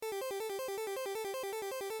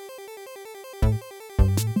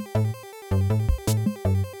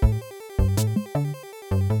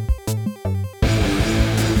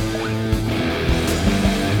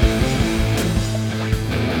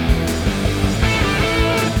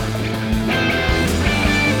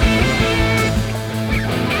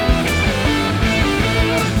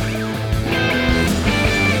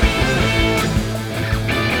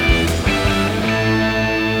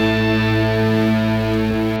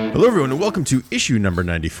Hello, everyone, and welcome to issue number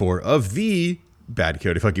 94 of the Bad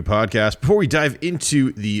Coyote Funky podcast. Before we dive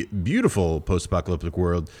into the beautiful post-apocalyptic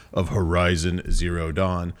world of Horizon Zero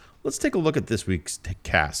Dawn, let's take a look at this week's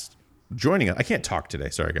cast. Joining us, I can't talk today,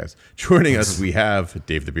 sorry guys. Joining us, we have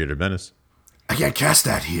Dave the Bearded Menace. I can't cast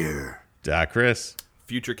that here. Chris.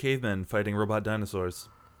 Future cavemen fighting robot dinosaurs.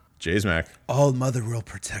 Jay's Mac. All Mother will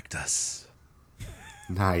protect us.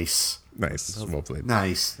 Nice. Nice, well played.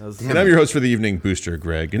 Nice. And I'm your host for the evening, Booster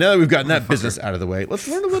Greg. And now that we've gotten that business out of the way, let's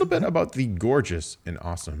learn a little bit about the gorgeous and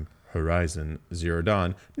awesome Horizon Zero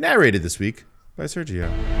Dawn, narrated this week by Sergio.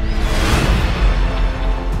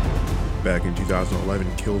 Back in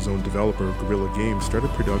 2011, Killzone developer Guerrilla Games started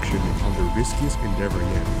production on their riskiest endeavor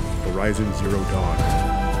yet, Horizon Zero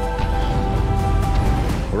Dawn.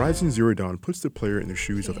 Horizon Zero Dawn puts the player in the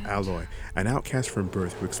shoes of Aloy, an outcast from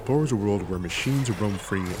birth who explores a world where machines roam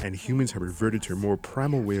free and humans have reverted to a more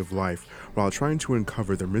primal way of life while trying to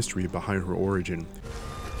uncover the mystery behind her origin.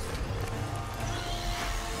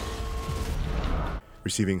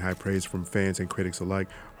 Receiving high praise from fans and critics alike,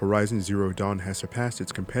 Horizon Zero Dawn has surpassed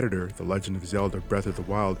its competitor, The Legend of Zelda Breath of the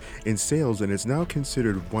Wild, in sales and is now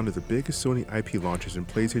considered one of the biggest Sony IP launches in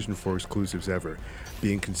PlayStation 4 exclusives ever.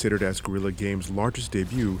 Being considered as Guerrilla Games' largest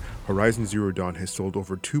debut, Horizon Zero Dawn has sold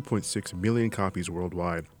over 2.6 million copies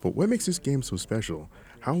worldwide. But what makes this game so special?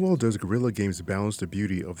 How well does Guerrilla Games balance the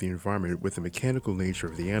beauty of the environment with the mechanical nature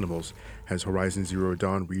of the animals? Has Horizon Zero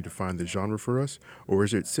Dawn redefined the genre for us, or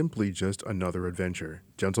is it simply just another adventure?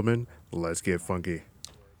 Gentlemen, let's get funky.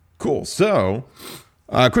 Cool. So,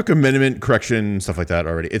 quick amendment, correction, stuff like that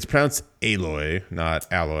already. It's pronounced Aloy, not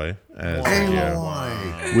Alloy.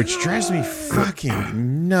 Aloy. Which drives me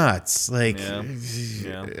fucking nuts. Like,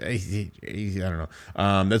 Yeah. I don't know.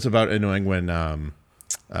 That's about annoying when,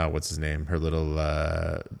 what's his name? Her little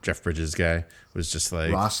Jeff Bridges guy was just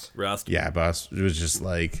like... Rust. Yeah, boss. It was just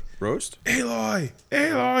like... Roast? Aloy!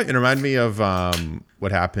 Aloy! It reminded me of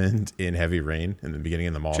what happened in Heavy Rain in the beginning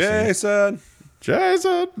of the mall scene.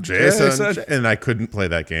 Jason. And I couldn't play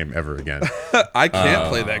that game ever again. I can't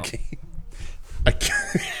play that game. I can't.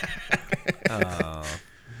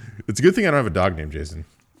 It's a good thing I don't have a dog named Jason.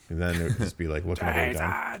 And then it would just be like looking at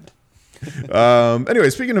down. Anyway,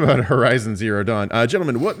 speaking about Horizon Zero Dawn,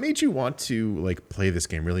 gentlemen, what made you want to like play this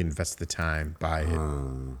game, really invest the time, buy it?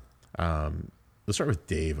 Let's start with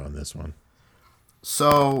Dave on this one.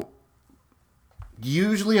 So,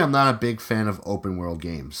 usually I'm not a big fan of open world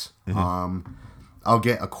games. I'll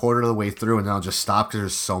get a quarter of the way through and then I'll just stop because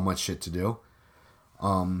there's so much shit to do.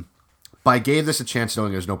 But I gave this a chance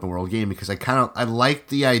knowing it was an open world game because I liked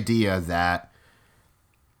the idea that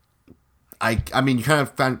I mean you kind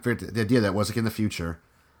of found the idea that it was like in the future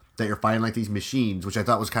that you're fighting like these machines, which I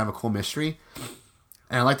thought was kind of a cool mystery.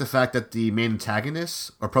 And I like the fact that the main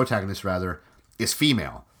antagonist, or protagonist rather, is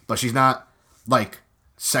female. But she's not like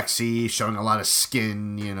sexy, showing a lot of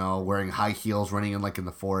skin, you know, wearing high heels, running in like in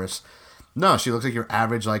the forest. No, she looks like your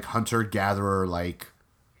average like hunter-gatherer, like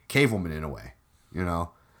cave woman in a way, you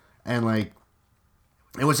know? And like,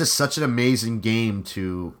 it was just such an amazing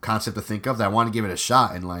concept to think of that I wanted to give it a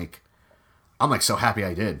shot. And like, I'm like so happy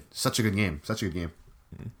I did. Such a good game. Such a good game.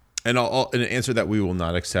 And an answer that we will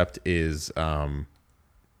not accept is I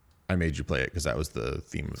made you play it because that was the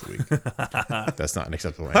theme of the week. That's not an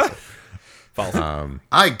acceptable answer.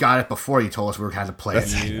 I got it before you told us we had to play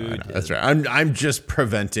it. I know, that's right. I'm just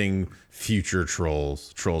preventing future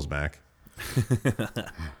trolls back.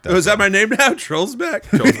 Is that my name now? Trolls back?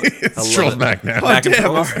 It's trolls back now. Oh,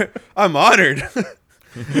 damn. I'm honored.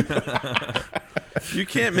 You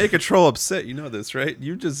can't make a troll upset. You know this, right?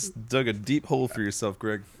 You just dug a deep hole for yourself,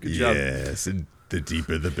 Greg. Good job. Yes, and the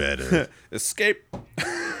deeper the better. Escape.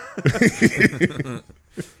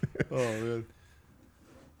 Oh, man.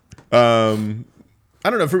 I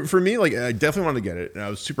don't know. For me, like I definitely wanted to get it, and I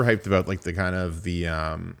was super hyped about like the kind of the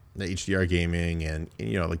HDR gaming, and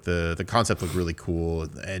you know, like the concept looked really cool,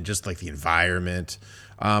 and just like the environment.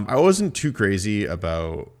 I wasn't too crazy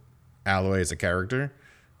about Aloy as a character,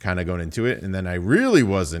 kind of going into it, and then I really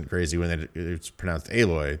wasn't crazy when it's pronounced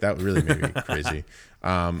Aloy. That really made me crazy.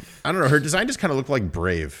 I don't know. Her design just kind of looked like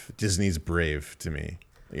Brave, Disney's Brave to me.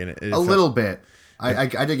 A little bit. I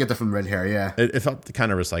did get that from red hair, yeah. It felt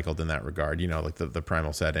kind of recycled in that regard, you know, like the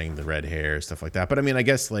primal setting, the red hair, stuff like that. But I mean, I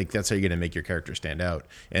guess like that's how you're going to make your character stand out.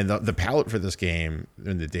 And the palette for this game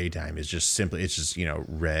in the daytime is just simply, it's just, you know,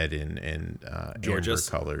 red and amber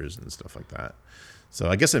colors and stuff like that.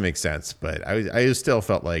 So I guess it makes sense. But I still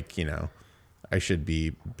felt like, you know, I should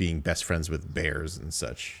be being best friends with bears and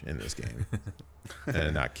such in this game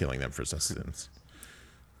and not killing them for sustenance.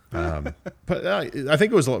 But I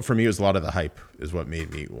think it was for me. It was a lot of the hype is what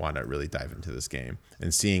made me want to really dive into this game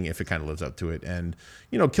and seeing if it kind of lives up to it. And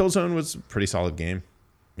Killzone was a pretty solid game.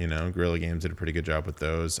 Guerrilla Games did a pretty good job with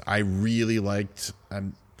those. I really liked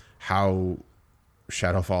how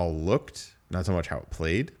Shadowfall looked. Not so much how it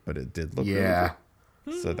played, but it did look really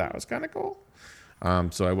good. So that was kind of cool.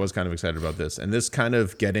 So I was kind of excited about this, and this kind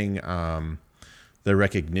of getting the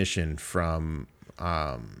recognition from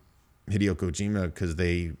Hideo Kojima, because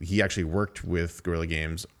he actually worked with Guerrilla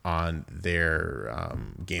Games on their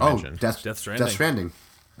game engine. Death Stranding.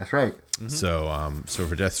 That's right. Mm-hmm. So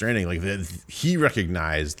for Death Stranding, like he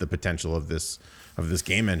recognized the potential of this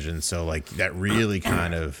game engine. So like that really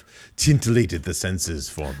kind of tintillated the senses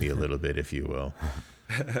for me a little bit, if you will.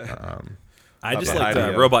 I just like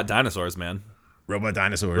robot dinosaurs, man. Robot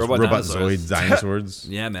dinosaurs, Robot Zoid dinosaurs.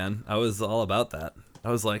 Yeah, man. I was all about that.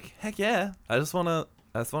 I was like, heck yeah! I just wanna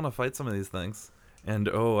fight some of these things. And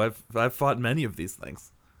I've fought many of these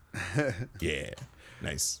things. Yeah,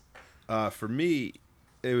 nice. For me,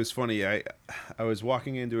 it was funny. I was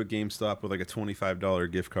walking into a GameStop with like a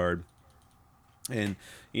 $25 gift card, and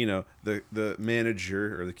the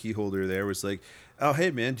manager or the key holder there was like, "Oh,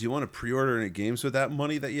 hey man, do you want to pre-order any games with that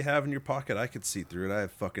money that you have in your pocket? I could see through it. I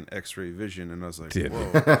have fucking X-ray vision." And I was like,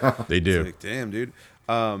 "Whoa, they do." Like, damn, dude.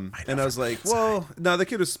 And I was like, "Well, no." The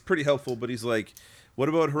kid was pretty helpful, but he's like, "What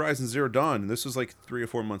about Horizon Zero Dawn?" And this was like 3 or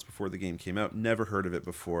 4 months before the game came out. Never heard of it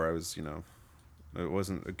before. I was, it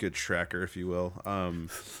wasn't a good tracker, if you will,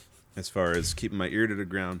 as far as keeping my ear to the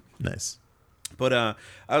ground. Nice. But I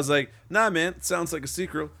was like, nah, man, it sounds like a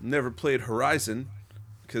sequel. Never played Horizon,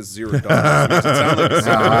 because Zero Dawn makes it sound like a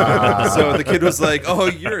sequel. So the kid was like, oh,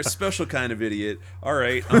 you're a special kind of idiot. All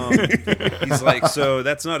right. He's like, so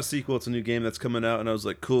that's not a sequel. It's a new game that's coming out. And I was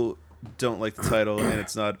like, cool. Don't like the title, and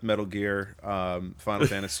it's not Metal Gear, Final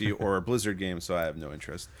Fantasy, or a Blizzard game, so I have no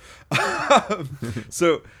interest.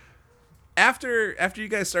 So after you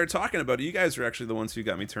guys started talking about it, you guys are actually the ones who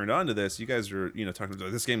got me turned on to this. You guys were, talking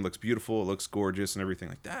about this game looks beautiful, it looks gorgeous, and everything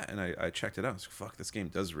like that. And I checked it out. I was like, fuck, this game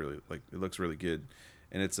does really it looks really good,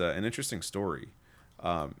 and it's an interesting story.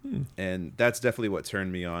 And that's definitely what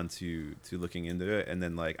turned me on to looking into it. And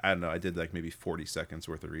then I don't know, I did maybe 40 seconds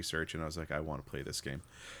worth of research, and I was like, I want to play this game.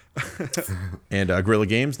 And Guerrilla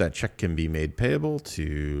Games, that check can be made payable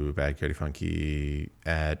to Bad Coyote Funky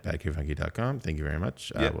at badcoyotefunky.com. Thank you very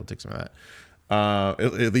much. We'll take some of that.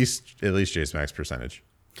 At least Jace Max percentage.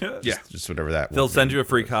 Just whatever that. They'll send you a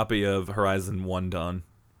free copy of Horizon 1 Dawn.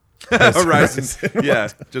 Horizon,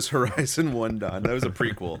 just Horizon 1 Dawn. That was a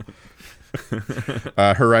prequel.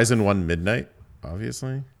 Horizon 1 Midnight,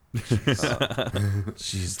 obviously.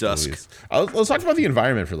 Jeez, Dusk. Let's talk about the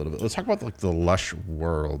environment for a little bit. Let's talk about the lush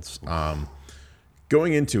worlds.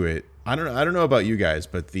 Going into it, I don't know about you guys,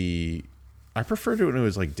 but I preferred it when it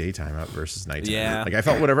was daytime out versus nighttime. Yeah. I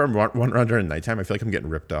felt whenever I'm running around during nighttime, I feel like I'm getting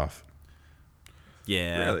ripped off.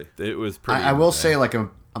 Yeah, Really? it was pretty. I will say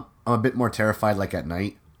I'm a bit more terrified at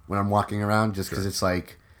night when I'm walking around, just because it's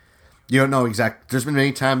you don't know exact. There's been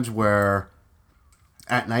many times where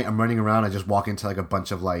at night I'm running around, I just walk into a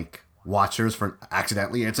bunch of watchers for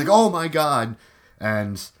accidentally, and it's oh my god,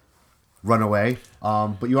 and run away.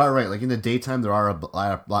 But you are right. In the daytime, there are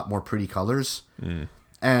a lot more pretty colors,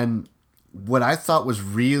 and what I thought was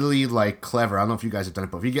really clever. I don't know if you guys have done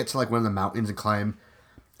it, but if you get to one of the mountains and climb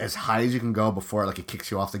as high as you can go before it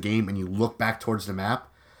kicks you off the game, and you look back towards the map,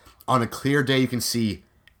 on a clear day you can see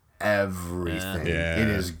everything. Yeah. It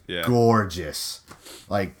is gorgeous,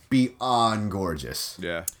 beyond gorgeous.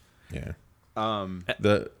 Yeah.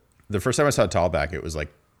 The first time I saw Tallback, it was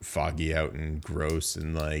foggy out and gross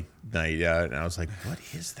and night out, and I was like, what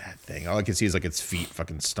is that thing? All I can see is its feet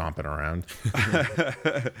fucking stomping around.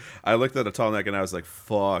 I looked at a tall neck and I was like,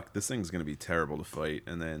 fuck, this thing's gonna be terrible to fight,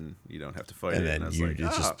 and then you don't have to fight And it. then And I was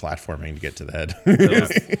it's just platforming to get to the head.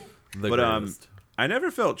 The But greatest. I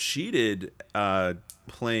never felt cheated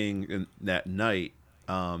playing that night.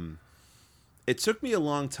 It took me a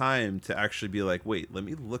long time to actually be like, wait, let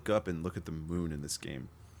me look up and look at the moon in this game.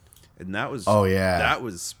 And that was that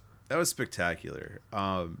was spectacular.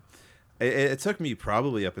 It took me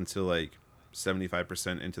probably up until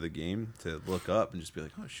 75% into the game to look up and just be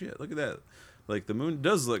like, oh shit, look at that. The moon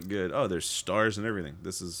does look good. Oh, there's stars and everything.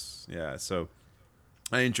 This is so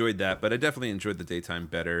I enjoyed that, but I definitely enjoyed the daytime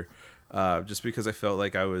better. Just because I felt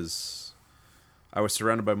like I was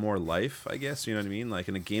surrounded by more life, I guess, you know what I mean?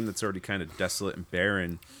 In a game that's already kind of desolate and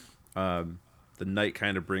barren, the night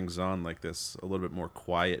kind of brings on this a little bit more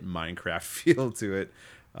quiet Minecraft feel to it.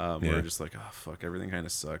 Where I'm just oh fuck, everything kind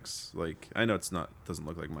of sucks. I know doesn't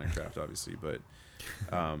look like Minecraft obviously, but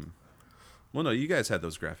well no, you guys had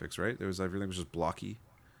those graphics, right? Everything was just blocky.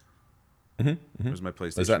 Was my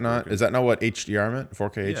PlayStation? Is that not broken. is that not what HDR meant?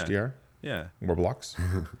 4K Yeah. HDR? Yeah. More blocks?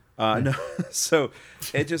 No. So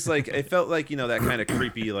it just like it felt like that kind of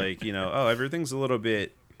creepy oh, everything's a little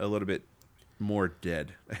bit more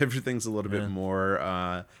dead. Everything's a little bit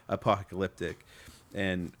more apocalyptic.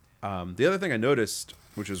 And the other thing I noticed,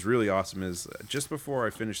 which was really awesome, is just before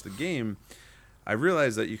I finished the game, I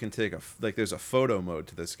realized that you can take there's a photo mode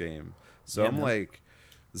to this game. So I'm like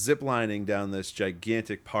ziplining down this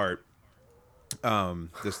gigantic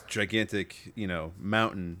this gigantic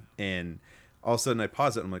mountain, and all of a sudden I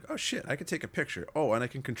pause it and I'm like, oh shit, I could take a picture. Oh, and I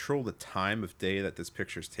can control the time of day that this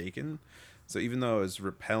picture's taken. So even though I was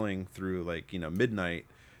rappelling through midnight,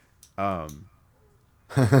 that's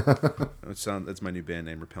my new band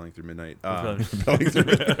name, Rappelling Through Midnight.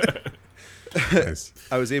 Nice.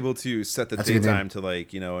 I was able to set the That's a good daytime name.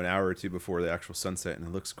 to an hour or two before the actual sunset, and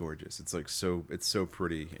it looks gorgeous. It's it's so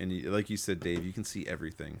pretty, and like you said, Dave, you can see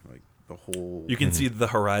everything, like the whole. You can see the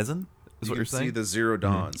horizon. Is you what can you're see saying? the zero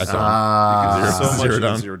dawns. That's You all. can see so much Zero of the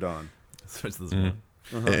dawn. zero dawn. Switch this one.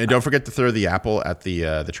 And don't forget to throw the apple at the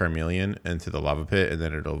Charmeleon into the lava pit, and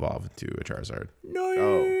then it'll evolve into a Charizard.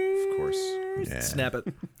 Oh, of course. Yeah. Snap it.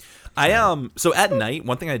 So at night,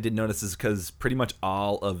 one thing I did notice is because pretty much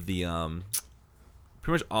all of the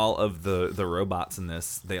robots in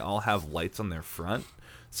this, they all have lights on their front.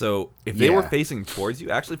 So if they were Yeah. facing towards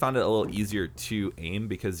you, I actually found it a little easier to aim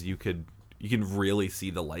because you can really see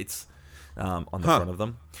the lights on the front of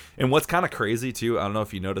them. And what's kind of crazy too, I don't know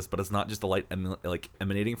if you noticed, but it's not just the light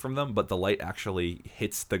emanating from them, but the light actually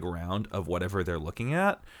hits the ground of whatever they're looking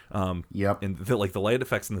at. Yep. And the light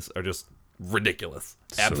effects in this are just ridiculous,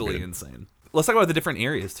 absolutely good. insane. Let's talk about the different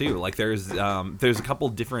areas too. Like there's a couple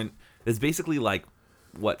different. There's basically like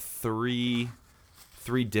three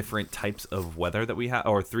different types of weather that we have,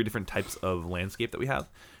 or three different types of landscape that we have.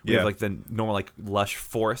 We have like the normal like lush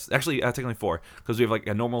forest. Actually, technically four, because we have like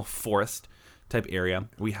a normal forest type area.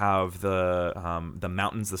 We have the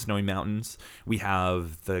mountains, the snowy mountains. We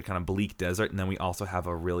have the kind of bleak desert, and then we also have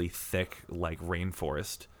a really thick like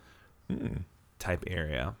rainforest type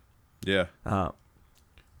area. Yeah.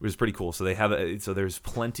 Which is pretty cool. So they have there's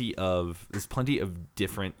plenty of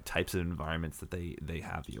different types of environments that they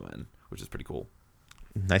have you in, which is pretty cool.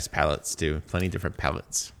 Nice palettes too. Plenty of different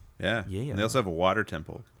palettes. Yeah. Yeah. And they also have a water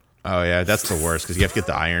temple. Oh yeah, that's the worst because you have to get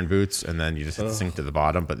the iron boots, and then you just have to sink to the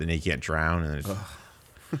bottom, but then you can't drown. And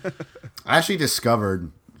I actually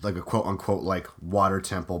discovered like a quote unquote like water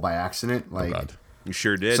temple by accident. Like, God. You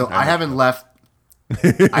sure did. so I haven't left.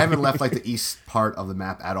 I haven't left like the east part of the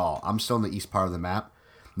map at all. I'm still in the east part of the map,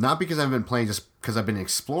 not because I've been playing, just because I've been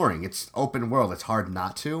exploring. It's open world. It's hard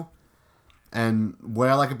not to. And what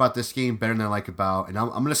I like about this game better than I like about, and I'm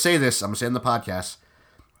going to say this, I'm going to say it in the podcast,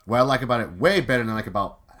 what I like about it way better than I like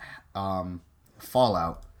about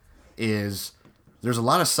Fallout is there's a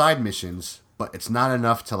lot of side missions, but it's not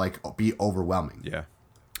enough to like be overwhelming. Yeah.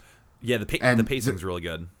 Yeah, the And pacing's really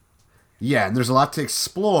good. Yeah, and there's a lot to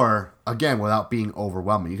explore, again, without being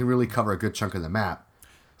overwhelming. You can really cover a good chunk of the map.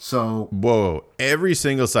 So, Whoa! Every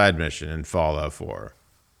single side mission in Fallout 4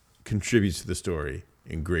 contributes to the story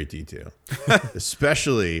in great detail,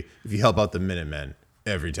 especially if you help out the Minutemen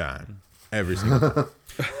every time, every single time.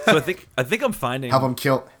 So I think I'm finding have them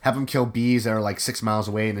kill bees that are like 6 miles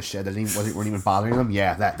away in a shed that weren't even bothering them.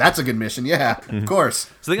 Yeah, that's a good mission. Yeah, of course.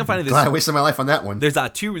 So I think I'm finding Glad I this. wasted my life on that one. There's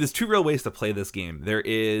two real ways to play this game. There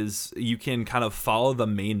is, you can kind of follow the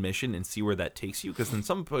main mission and see where that takes you, because in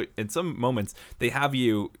some moments they have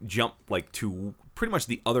you jump like to pretty much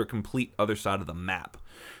the complete other side of the map.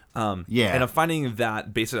 Yeah. And I'm finding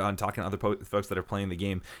that based on talking to other folks that are playing the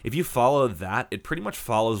game, if you follow that, it pretty much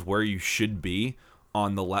follows where you should be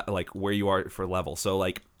on the like where you are for level. So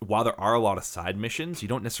like while there are a lot of side missions, you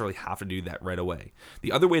don't necessarily have to do that right away.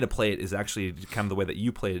 The other way to play it is actually kind of the way that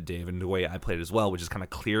you played it, Dave, and the way I played it as well, which is kind of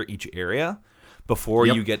clear each area before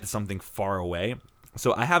Yep. you get to something far away.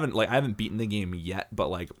 So I haven't beaten the game yet, but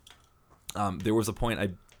like there was a point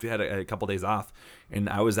I had a couple days off and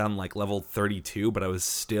I was on like level 32, but I was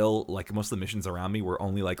still like, most of the missions around me were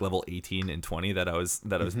only like level 18 and 20 that I was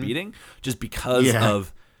beating, just because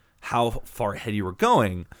of how far ahead you were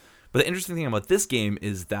going. But the interesting thing about this game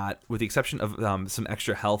is that, with the exception of some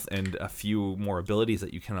extra health and a few more abilities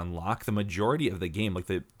that you can unlock, the majority of the game, like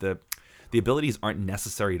the abilities aren't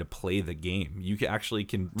necessary to play the game. You can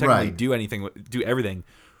technically Right. do everything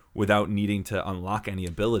without needing to unlock any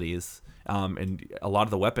abilities. And a lot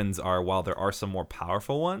of the weapons are, while there are some more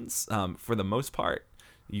powerful ones, for the most part,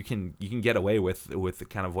 you can get away with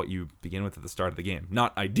kind of what you begin with at the start of the game.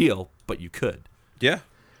 Not ideal, but you could. Yeah.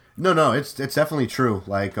 No, it's definitely true.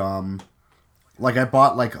 Like, Like I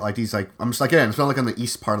bought like these like I'm just like I'm still like on the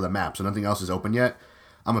east part of the map, so nothing else is open yet.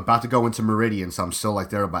 I'm about to go into Meridian, so I'm still like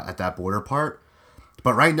there about at that border part.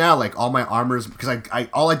 But right now, like all my armors, because I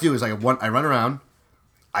all I do is I run around,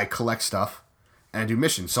 I collect stuff, and I do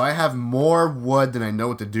missions. So I have more wood than I know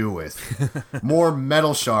what to do with, more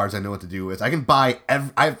metal shards I know what to do with. I can buy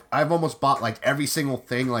I've almost bought like every single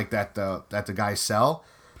thing like that the guys sell,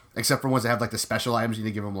 except for ones that have like the special items. You need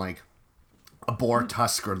to give them like a boar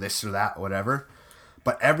tusk or this or that, or whatever.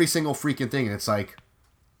 But every single freaking thing, and it's like,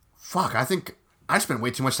 fuck, I think I spent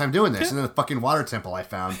way too much time doing this. And then the fucking water temple I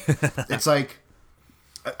found. It's like,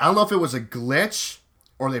 I don't know if it was a glitch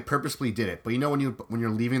or they purposely did it. But you know when you're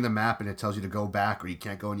leaving the map and it tells you to go back or you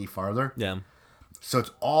can't go any farther? Yeah. So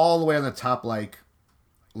it's all the way on the top, like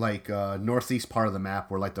northeast part of the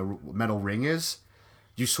map where like the metal ring is.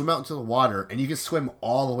 You swim out into the water and you can swim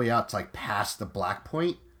all the way out to like past the black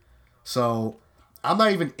point. So I'm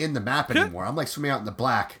not even in the map anymore. I'm like swimming out in the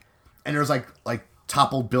black, and there's like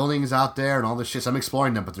toppled buildings out there and all this shit. So I'm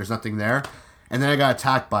exploring them, but there's nothing there. And then I got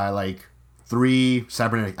attacked by like 3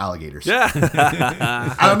 cybernetic alligators. Yeah.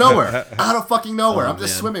 Out of nowhere. Out of fucking nowhere. I'm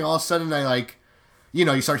just man. swimming. All of a sudden I like, you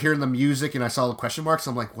know, you start hearing the music and I saw the question marks.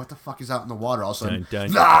 I'm like, what the fuck is out in the water? All of a sudden, Dun,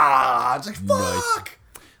 dun. ah! It's like, fuck!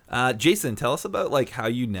 Jason, tell us about like how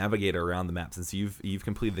you navigate around the map since you've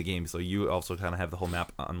completed the game, so you also kind of have the whole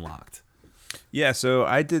map unlocked. Yeah, so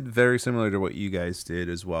I did very similar to what you guys did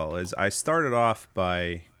as well. As I started off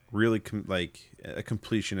by really like a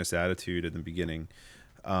completionist attitude in the beginning,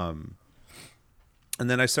 and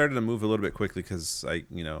then I started to move a little bit quickly because I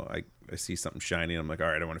see something shiny and I'm like, all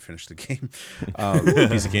right, I want to finish the game.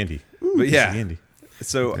 Piece of candy. But yeah, Piece of candy.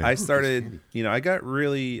 so I started, I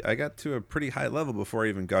got to a pretty high level before I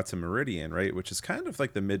even got to Meridian, right? Which is kind of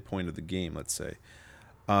like the midpoint of the game, let's say.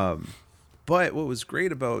 But what was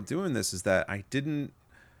great about doing this is that I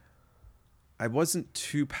wasn't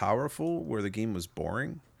too powerful where the game was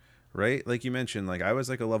boring, right? Like you mentioned, like I was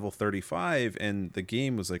like a level 35 and the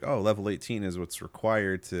game was like, oh, level 18 is what's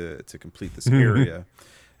required to complete this area.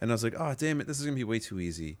 And I was like, oh, damn it, this is going to be way too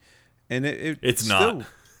easy. And It's still, not.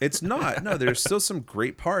 It's not. No, there's still some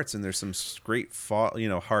great parts and there's some great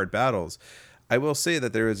hard battles. I will say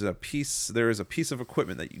that there is a piece of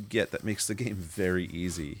equipment that you get that makes the game very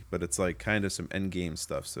easy, but it's like kind of some end game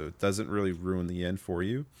stuff, so it doesn't really ruin the end for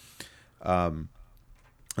you,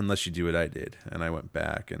 unless you do what I did, and I went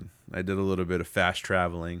back and I did a little bit of fast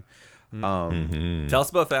traveling. Tell us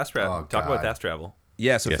about fast travel. Oh, Talk about God. fast travel.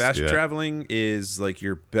 Yeah, so Yes, fast do that. traveling is like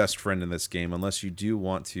your best friend in this game, unless you do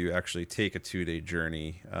want to actually take a 2-day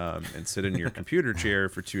journey and sit in your computer chair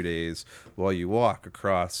for 2 days while you walk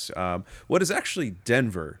across what is actually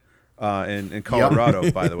Denver in Colorado,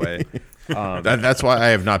 by the way. That's why I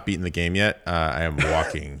have not beaten the game yet. I am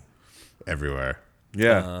walking everywhere.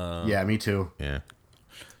 Yeah, Yeah, me too. Yeah.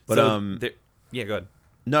 but yeah, go ahead.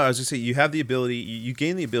 no, I was gonna say you have the ability, you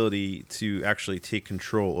gain the ability to actually take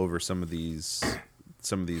control over some of these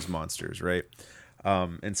monsters, right?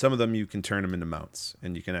 And some of them you can turn them into mounts,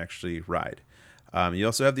 and you can actually ride. You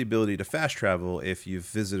also have the ability to fast travel if you've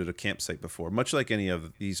visited a campsite before, much like any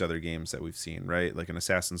of these other games that we've seen, right? Like an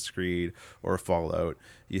Assassin's Creed or a Fallout.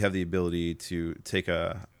 You have the ability to take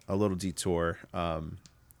a little detour,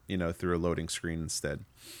 through a loading screen instead.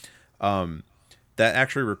 That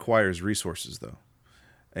actually requires resources, though.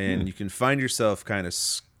 And you can find yourself kind of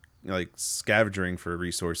like scavenging for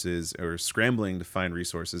resources or scrambling to find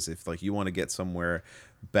resources if like you want to get somewhere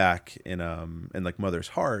back in like Mother's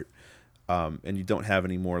Heart, and you don't have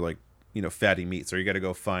any more like fatty meats, or you got to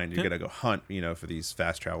go hunt for these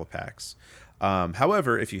fast travel packs.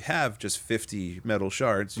 However, if you have just 50 metal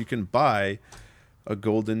shards, you can buy a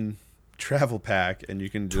golden travel pack, and you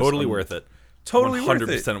can just Totally worth it. Totally worth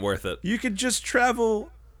it. 100% worth it. You could just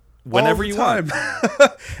travel Whenever all the you time.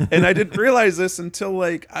 want. And I didn't realize this until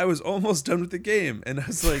like I was almost done with the game, and I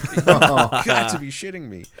was like, "You got to be shitting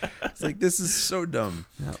me!" It's like, this is so dumb.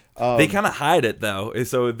 They kind of hide it though.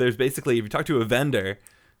 So there's basically, if you talk to a vendor,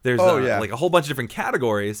 there's like a whole bunch of different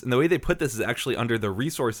categories, and the way they put this is actually under the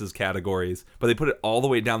resources categories, but they put it all the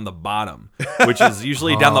way down the bottom, which is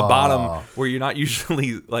usually down the bottom where you're not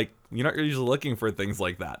usually looking for things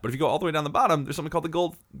like that. But if you go all the way down the bottom, there's something called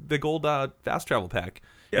the gold fast travel pack,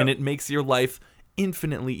 and it makes your life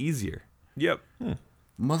infinitely easier. Yep.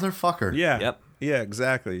 Motherfucker. Yeah. Yep. Yeah.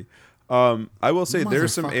 Exactly. I will say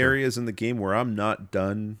there's some Motherfucker. areas in the game where I'm not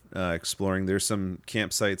done exploring. There's some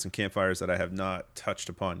campsites and campfires that I have not touched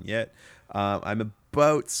upon yet. I'm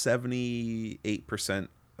about 78%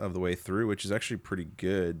 of the way through, which is actually pretty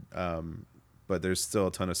good. But there's still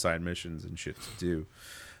a ton of side missions and shit to do.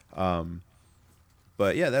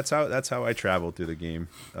 But yeah, that's how I travel through the game.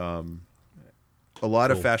 A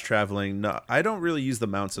lot of fast traveling. No, I don't really use the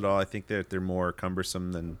mounts at all. I think that they're more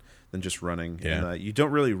cumbersome than just running. Yeah. And, you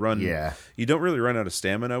don't really run. Yeah. You don't really run out of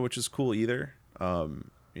stamina, which is cool either.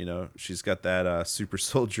 She's got that super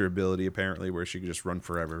soldier ability apparently, where she can just run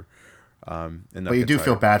forever. And not But you get do tired.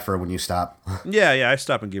 feel bad for her when you stop. Yeah. I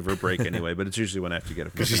stop and give her a break anyway, but it's usually when I have to get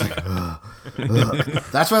it. She's like,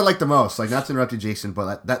 that's what I like the most. Like, not to interrupt you, Jason,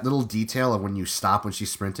 but that little detail of when you stop when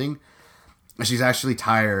she's sprinting, and she's actually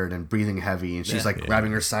tired and breathing heavy, and she's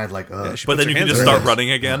grabbing her side like, ugh. But then you can just start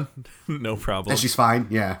running again. No problem. And she's fine.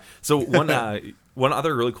 Yeah. So one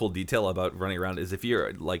other really cool detail about running around is if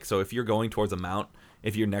you're going towards a mount,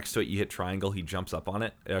 if you're next to it, you hit triangle, he jumps up on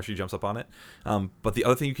it. She jumps up on it. But the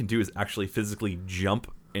other thing you can do is actually physically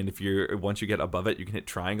jump, and once you get above it, you can hit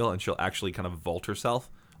triangle, and she'll actually kind of vault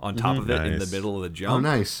herself on top of it in the Nice. middle of the jump. Oh,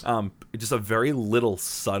 nice. Just a very little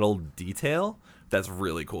subtle detail that's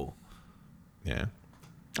really cool. Yeah,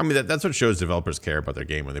 I mean that's what shows developers care about their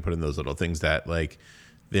game when they put in those little things that like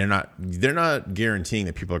they're not guaranteeing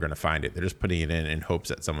that people are going to find it. They're just putting it in hopes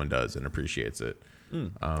that someone does and appreciates it.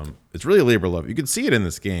 It's really labor love. You can see it in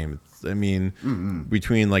this game. I mean,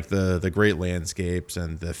 between like the great landscapes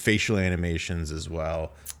and the facial animations as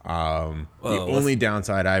well. The only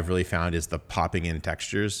downside I've really found is the popping in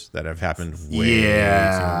textures that have happened way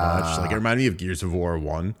too much. Like it reminded me of Gears of War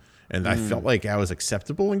 1. And I felt like I was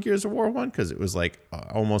acceptable in Gears of War 1 because it was like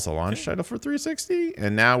almost a launch title for 360.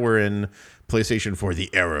 And now we're in PlayStation 4, the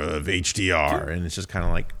era of HDR. And it's just kind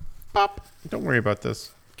of like, pop, don't worry about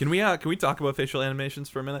this. Can we talk about facial animations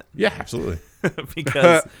for a minute? Yeah, absolutely.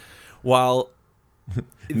 Because while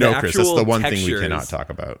No, Chris, that's the one thing we textures cannot talk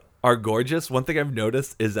about. are gorgeous, one thing I've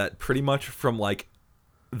noticed is that pretty much from like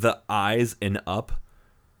the eyes and up,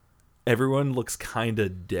 everyone looks kind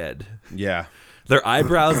of dead. Yeah. Their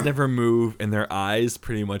eyebrows never move, and their eyes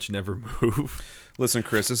pretty much never move. Listen,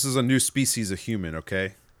 Chris, this is a new species of human,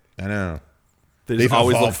 okay? I know. They They've just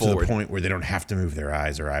always look evolved to the forward. point where they don't have to move their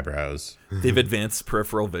eyes or eyebrows. They've advanced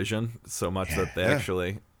peripheral vision so much that they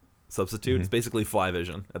actually substitute. It's basically fly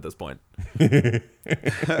vision at this point.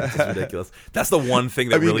 It's ridiculous. That's the one thing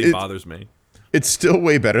that really bothers me. It's still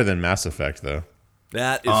way better than Mass Effect, though,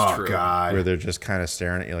 That is Oh, true. God. where they're just kind of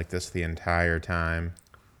staring at you like this the entire time.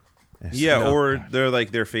 Yeah, or they're like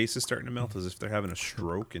their face is starting to melt as if they're having a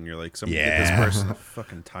stroke, and you're like, "Someone get this Yeah. person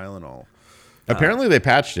fucking Tylenol." Apparently they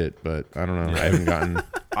patched it, but I don't know. I haven't gotten.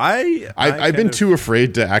 I've I've been too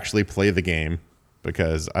afraid to actually play the game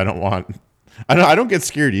because I don't want. I don't get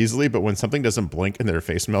scared easily, but when something doesn't blink and their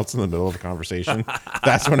face melts in the middle of a conversation,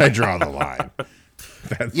 that's when I draw the line.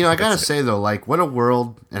 I gotta say though, like, what a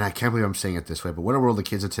world, and I can't believe I'm saying it this way, but what a world the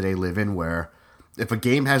kids of today live in, where if a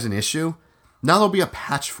game has an issue, now there'll be a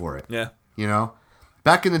patch for it. Yeah.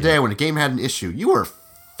 Back in the day when a game had an issue, you were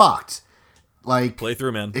fucked. Like, Play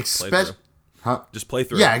through, man. Play expect, through. huh? Just play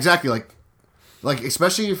through. Yeah, exactly. Like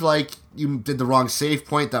especially if like you did the wrong save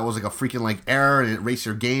point, that was like a freaking like error and it erased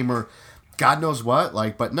your game or God knows what.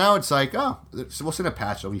 Like, but now it's like, oh, we'll send a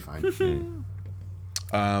patch, it'll be fine.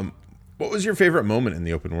 What was your favorite moment in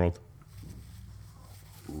the open world?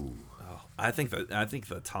 I think the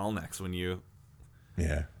Tallnecks when you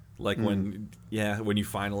Yeah. like when you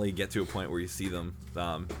finally get to a point where you see them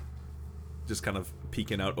just kind of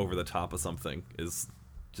peeking out over the top of something is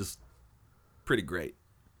just pretty great.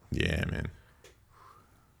 Yeah, man.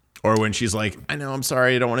 Or when she's like, I know, I'm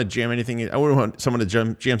sorry, I don't want to jam anything. I wouldn't want someone to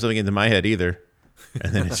jam something into my head either.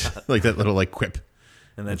 And then it's like that little like quip.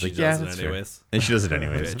 And then It's she like, yeah, does that's it fair. anyways. And she does it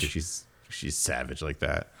anyways. Bitch. 'Cause she's savage like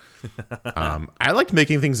that. I liked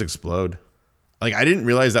making things explode. Like I didn't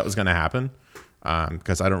realize that was going to happen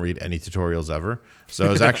because I don't read any tutorials ever. So I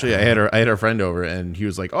was actually I had a friend over and he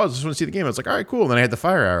was like, "Oh, I just want to see the game." I was like, "All right, cool." And then I had the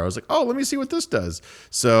fire arrow. I was like, "Oh, let me see what this does."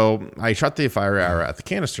 So I shot the fire arrow at the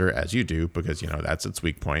canister as you do because that's its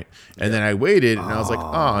weak point. And then I waited and I was like,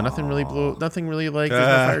 "Oh, nothing really like there's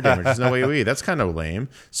no fire damage. There's no AOE. That's kind of lame."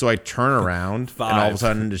 So I turn around and all of a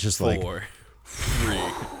sudden it's just like 4, 3.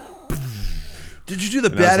 Did you do the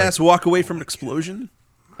I was like- badass walk away from an explosion?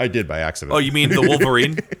 I did by accident. Oh, you mean the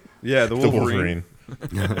Wolverine? Yeah, the the Wolverine.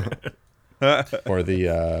 Wolverine. Or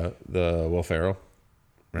the Will Ferrell.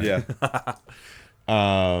 Yeah.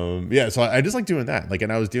 Yeah, so I just like doing that. Like,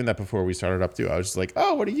 and I was doing that before we started up too. I was just like,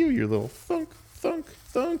 "Oh, what are you? Your little thunk, thunk,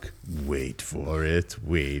 thunk. Wait for it,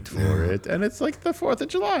 wait for it." And it's like the 4th of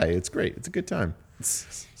July. It's great. It's a good time.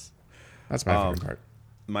 That's my favorite part.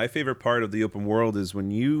 My favorite part of the open world is when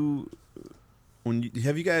you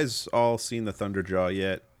have you guys all seen the Thunderjaw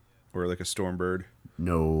yet, or like a Stormbird?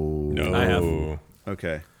 No. I have.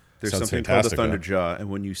 Okay. There's Sounds something fantastic, called the though. Thunderjaw, and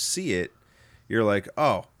when you see it, you're like,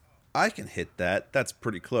 "Oh, I can hit that. That's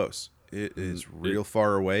pretty close." It is real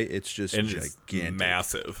far away. It's just and it's gigantic.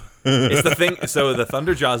 massive. It's the thing. So the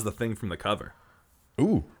Thunderjaw is the thing from the cover.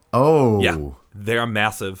 Ooh. Oh. Yeah, they are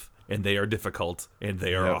massive and they are difficult and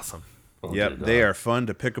they are awesome. Yep, they are fun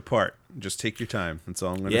to pick apart. Just take your time. That's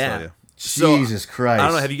all I'm going to tell you. Jesus Christ. I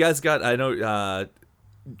don't know. Have you guys got? I know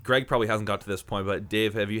Greg probably hasn't got to this point, but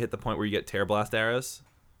Dave, have you hit the point where you get Tear Blast arrows?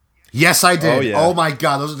 Yes, I did. Oh, yeah. Oh my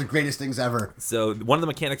god, those are the greatest things ever. So one of the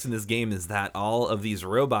mechanics in this game is that all of these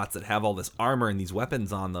robots that have all this armor and these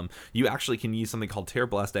weapons on them, you actually can use something called Tear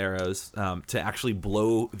Blast arrows to actually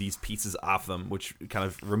blow these pieces off them, which kind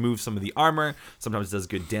of removes some of the armor. Sometimes does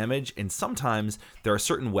good damage, and sometimes there are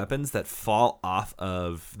certain weapons that fall off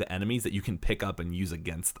of the enemies that you can pick up and use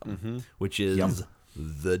against them, which is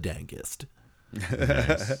the dankest.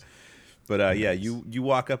 But yeah, you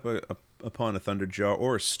walk up upon a Thunderjaw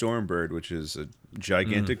or a Stormbird, which is a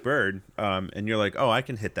gigantic bird, and you're like, oh, I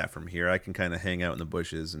can hit that from here. I can kind of hang out in the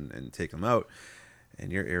bushes and take them out.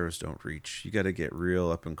 And your arrows don't reach. You got to get real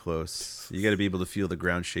up and close. You got to be able to feel the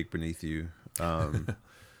ground shake beneath you.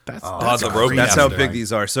 That's the rope That's how master. big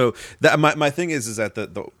these are. So that my thing is that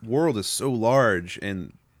the world is so large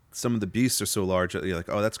and some of the beasts are so large that you're like,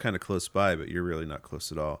 oh, that's kind of close by, but you're really not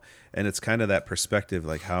close at all. And it's kind of that perspective,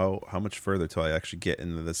 like how much further till I actually get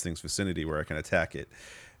into this thing's vicinity where I can attack it.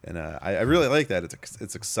 And I really like that.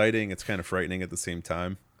 It's exciting. It's kind of frightening at the same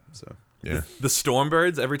time. So yeah. The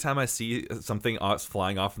Stormbirds, every time I see something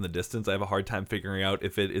flying off in the distance, I have a hard time figuring out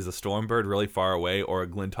if it is a Stormbird really far away or a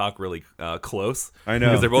Glinthawk really close. I know.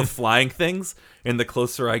 Because they're both flying things, and the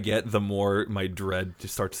closer I get, the more my dread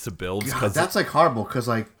just starts to build. God, that's like horrible because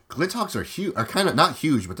like Glinthawks are huge, are kind of not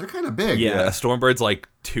huge, but they're kind of big. yeah, a Stormbird's like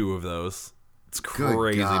 2 of those. It's Good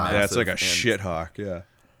crazy God. massive. yeah, it's like a and- shithawk. Yeah.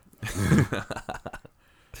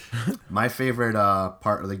 My favorite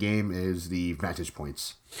part of the game is the vantage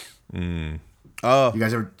points. Oh, You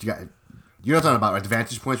guys ever? You know what I'm talking about, right? The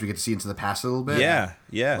vantage points. We get to see into the past a little bit.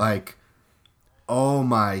 yeah. Like, oh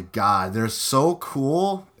my god, they're so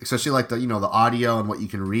cool. Especially like the the audio and what you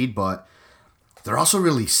can read, but they're also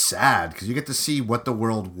really sad because you get to see what the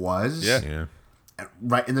world was. Yeah. Yeah.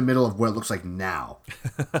 Right in the middle of what it looks like now.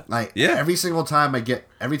 Like Yeah. every single time I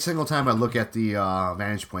look at the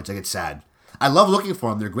vantage points, I get sad. I love looking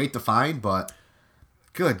for them. They're great to find, but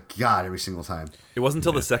good God, every single time. It wasn't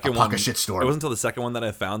until the second A one. pocket shitstorm. It wasn't until the second one that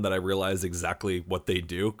I found that I realized exactly what they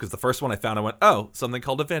do. Because the first one I found, I went, "Oh, something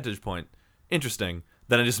called a vantage point. Interesting."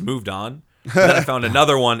 Then I just moved on. Then I found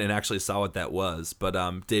another one and actually saw what that was. But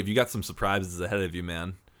Dave, you got some surprises ahead of you,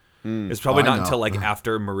 man. It's probably I not know. until like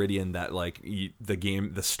after Meridian that like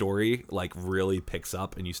the story like really picks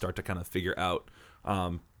up and you start to kind of figure out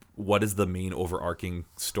what is the main overarching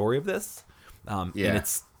story of this. And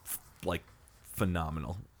it's like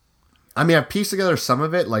phenomenal. I mean, I've pieced together some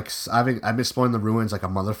of it. Like I've been exploring the ruins like a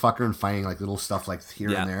motherfucker and finding like little stuff like here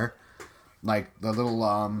Yeah. and there, like the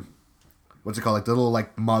little what's it called? Like the little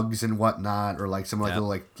like mugs and whatnot, or like some like Yeah.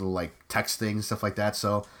 little text things, stuff like that.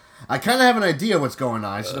 So I kind of have an idea what's going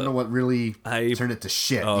on. I just don't know what really turned it to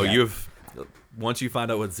shit. Oh, yet. once you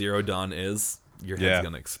find out what Zero Dawn is, your head's Yeah.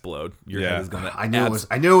 gonna explode. Your Yeah. head is gonna. I knew it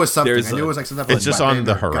was something. There's I knew a- it was like something. It's just on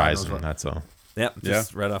the horizon. That's all. Yep,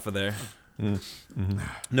 just right off of there.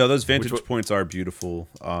 No, those vantage points are beautiful.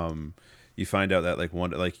 You find out that like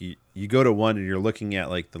you go to one and you're looking at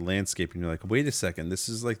like the landscape and you're like, wait a second, this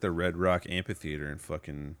is like the Red Rock Amphitheater in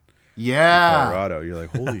fucking Yeah. Colorado. You're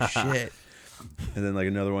like, holy shit. And then like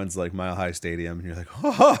another one's like Mile High Stadium and you're like,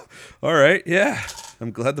 oh, all right, yeah.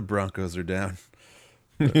 I'm glad the Broncos are down.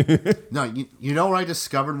 No, you know where I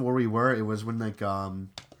discovered where we were? It was when like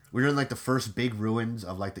we were in like the first big ruins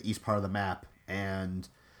of like the east part of the map, and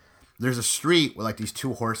there's a street with like these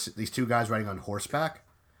two guys riding on horseback,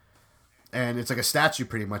 and it's like a statue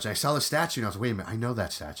pretty much. And I saw the statue and I was like, wait a minute, I know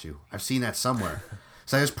that statue. I've seen that somewhere.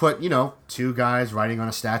 So I just put two guys riding on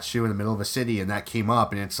a statue in the middle of a city, and that came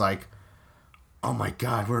up, and it's like, oh my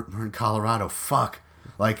god, we're in Colorado. Fuck.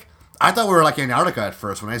 Like I thought we were like in Antarctica at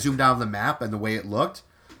first. When I zoomed down the map and the way it looked,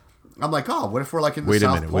 I'm like, oh, what if we're like in the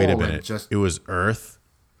South Pole? Wait a and minute. Just It was Earth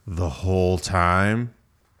the whole time.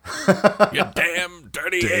 You damn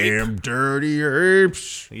dirty ape. Damn dirty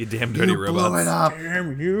apes. You damn dirty you robots. blew it up.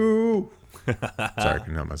 Damn you. Sorry, I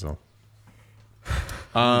couldn't help myself.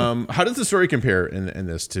 How does the story compare in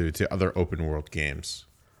this to other open world games?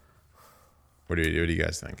 What do you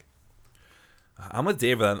guys think? I'm with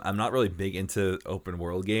David. I'm not really big into open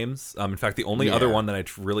world games. In fact, the only other one that I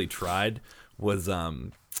really tried was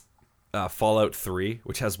Fallout 3,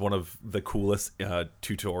 which has one of the coolest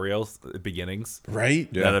tutorials beginnings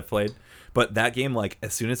Right? that I've played. But that game, like,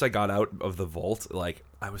 as soon as I got out of the vault, like,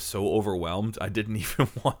 I was so overwhelmed. I didn't even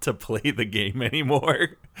want to play the game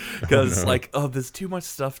anymore because there's too much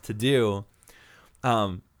stuff to do.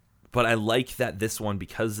 But I like that this one,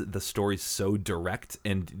 because the story's so direct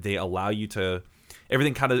and they allow you to,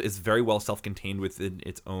 everything kind of is very well self-contained within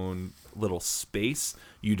its own little space.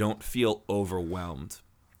 You don't feel overwhelmed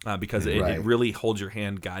because it really holds your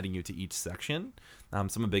hand guiding you to each section. So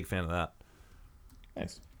I'm a big fan of that.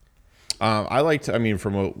 Nice. I liked,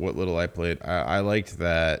 from what little I played, I liked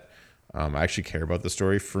that I actually care about the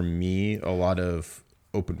story. For me, a lot of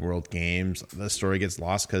open world games, the story gets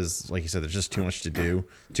lost because, like you said, there's just too much to do,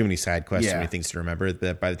 too many side quests, too many things to remember,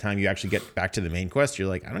 that by the time you actually get back to the main quest, you're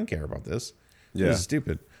like, I don't care about this. Yeah. This is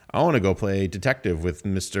stupid. I want to go play detective with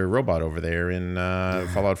Mr. Robot over there in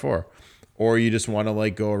Fallout 4. Or you just want to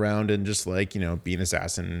go around and just be an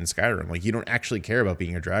assassin in Skyrim. You don't actually care about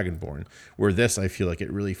being a Dragonborn. Where this, I feel like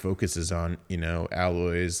it really focuses on,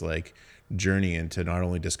 Aloy's journey into not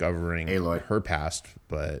only discovering her past,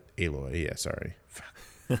 but Aloy. Yeah, sorry.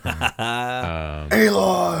 Aloy!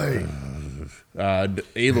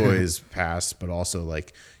 Aloy's past, but also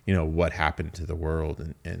what happened to the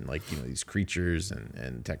world and these creatures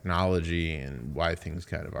and technology and why things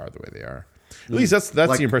kind of are the way they are. At least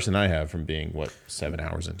that's the impression I have from being 7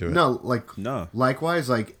 hours into it. No. Likewise,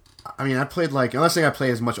 I played I'm not saying I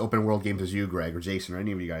play as much open world games as you, Greg, or Jason, or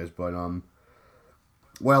any of you guys, but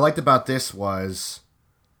what I liked about this was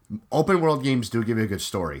open world games do give you a good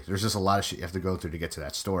story. There's just a lot of shit you have to go through to get to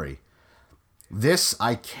that story. This,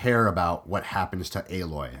 I care about what happens to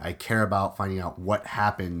Aloy. I care about finding out what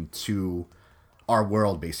happened to our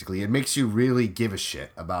world, basically. It makes you really give a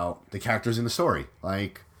shit about the characters in the story.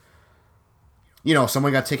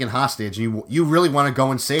 Someone got taken hostage, and you really want to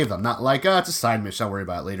go and save them. Not it's a side mission, I'll worry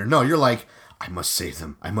about it later. No, you're like, I must save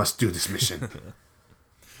them. I must do this mission.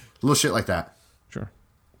 Little shit like that. Sure.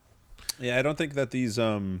 Yeah, I don't think that these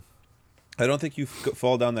I don't think you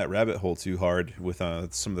fall down that rabbit hole too hard with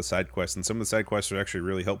some of the side quests, and some of the side quests are actually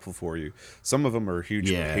really helpful for you. Some of them are a huge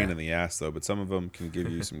pain in the ass though, but some of them can give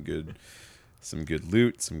you some good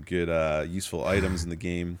loot, some good useful items in the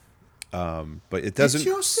game. But it doesn't. It's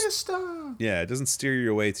your sister. Yeah, it doesn't steer you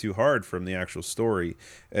away too hard from the actual story,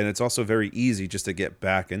 and it's also very easy just to get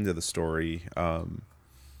back into the story.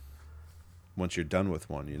 Once you're done with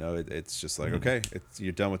one, it's just okay,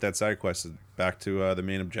 you're done with that side quest, back to the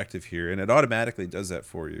main objective here, and it automatically does that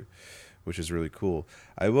for you, which is really cool.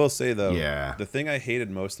 I will say though, the thing I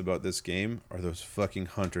hated most about this game are those fucking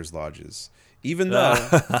hunters lodges. Even though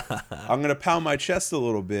I'm gonna pound my chest a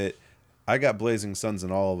little bit, I got Blazing Suns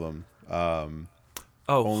in all of them.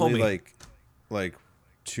 Only homie. like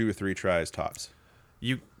 2 or 3 tries tops.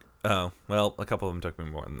 A couple of them took me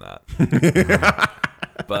more than that.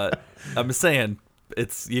 But I'm saying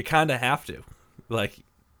you kind of have to,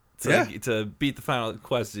 to beat the final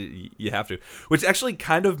quest, you have to. Which actually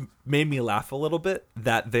kind of made me laugh a little bit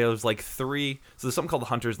that there's 3. So there's something called the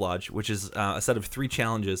Hunter's Lodge, which is a set of 3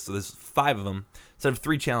 challenges. So there's 5 of them, a set of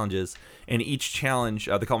 3 challenges, and each challenge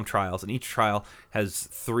they call them trials, and each trial has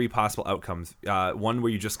 3 possible outcomes. One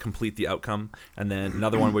where you just complete the outcome, and then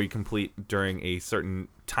another one where you complete during a certain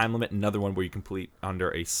time limit, another one where you complete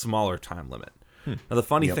under a smaller time limit. Now the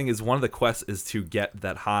funny thing is, one of the quests is to get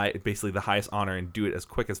that basically the highest honor, and do it as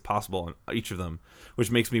quick as possible on each of them, which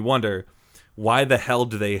makes me wonder, why the hell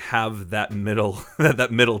do they have that middle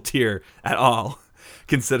that middle tier at all,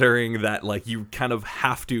 considering that you kind of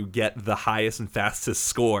have to get the highest and fastest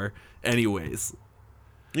score anyways.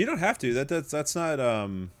 You don't have to. That's not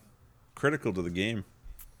critical to the game.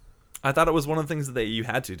 I thought it was one of the things that you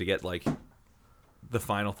had to get the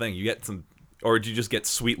final thing. You get some. Or do you just get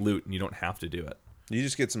sweet loot and you don't have to do it? You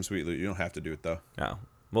just get some sweet loot. You don't have to do it, though. Oh.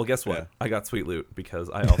 Well, guess what? Yeah. I got sweet loot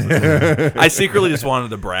because I also... I secretly just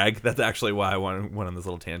wanted to brag. That's actually why I went on this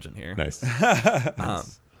little tangent here. Nice.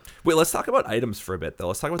 Wait, let's talk about items for a bit, though.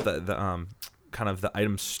 Let's talk about the kind of the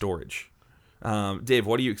item storage. Dave,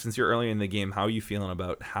 since you're earlier in the game, how are you feeling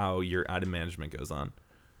about how your item management goes on?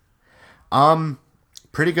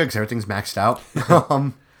 Pretty good because everything's maxed out.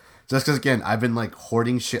 Just because, again, I've been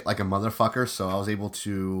hoarding shit like a motherfucker, so I was able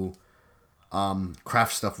to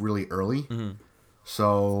craft stuff really early. Mm-hmm.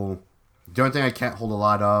 So the only thing I can't hold a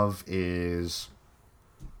lot of is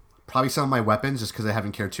probably some of my weapons, just because I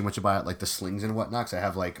haven't cared too much about it, the slings and whatnot, because I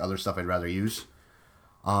have other stuff I'd rather use.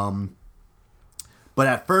 But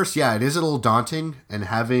at first, it is a little daunting, and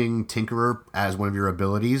having Tinkerer as one of your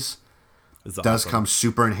abilities does come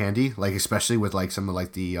super in handy, especially with some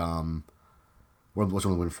of the what's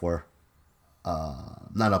one win for?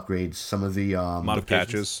 Not upgrades. Some of the the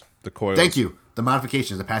patches, the coils. Thank you. The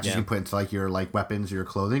modifications, the patches you can put into your weapons or your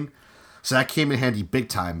clothing. So that came in handy big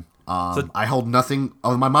time. I hold nothing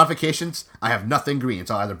of my modifications. I have nothing green.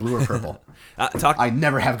 It's either blue or purple. I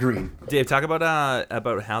never have green. Dave, talk about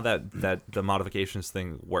how that the modifications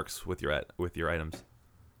thing works with your items.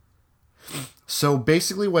 So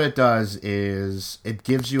basically, what it does is it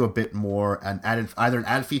gives you a bit more either an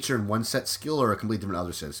added feature in one set skill or a completely different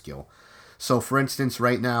other set of skill. So, for instance,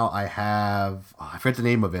 right now I have I forget the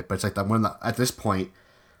name of it, but it's like the one that, at this point,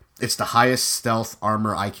 it's the highest stealth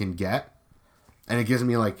armor I can get, and it gives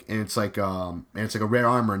me it's like a rare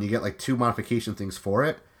armor, and you get like 2 modification things for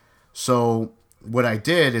it. So what I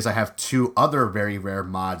did is I have 2 other very rare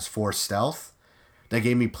mods for stealth that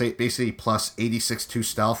gave me basically plus 86 to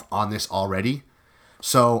stealth on this already.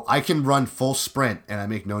 So I can run full sprint and I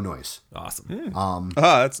make no noise. Awesome.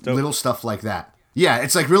 That's dope. Little stuff like that. Yeah,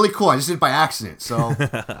 it's like really cool. I just did it by accident. So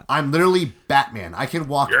I'm literally Batman. I can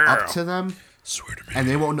walk up to them. Swear to me. And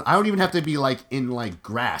they won't. I don't even have to be like in like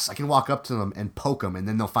grass. I can walk up to them and poke them, and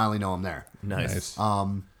then they'll finally know I'm there. Nice.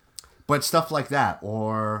 But stuff like that,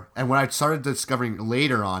 and what I started discovering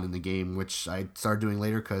later on in the game, which I started doing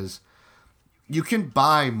later, because you can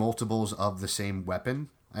buy multiples of the same weapon,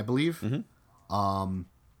 I believe. Mm-hmm.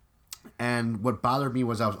 And what bothered me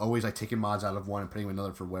was I was always like taking mods out of one and putting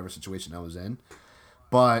another for whatever situation I was in.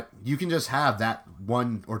 But you can just have that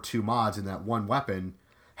 1 or 2 mods in that one weapon,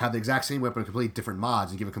 have the exact same weapon with completely different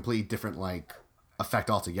mods, and give a completely different like effect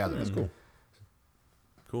altogether. That's cool.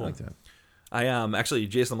 Cool. I like that. I actually,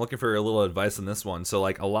 Jason, I'm looking for a little advice on this one. So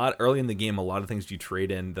like early in the game, a lot of things you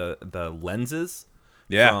trade in the lenses.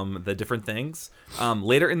 Yeah. From the different things.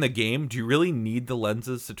 Later in the game, do you really need the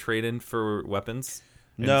lenses to trade in for weapons?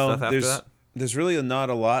 And No, stuff after there's really not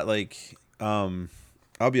a lot. Like, I'll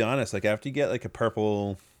be honest. Like after you get like a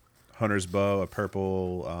purple hunter's bow, a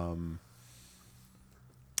purple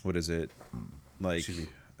what is it? Like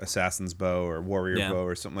assassin's bow or warrior bow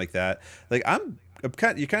or something like that. Like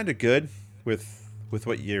you're kind of good with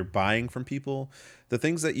what you're buying from people. The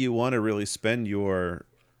things that you want to really spend your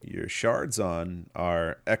shards on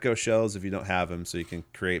are echo shells if you don't have them, so you can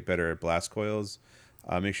create better blast coils.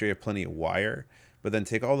 Make sure you have plenty of wire, but then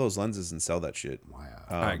take all those lenses and sell that shit.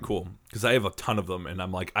 All right, cool. Because I have a ton of them, and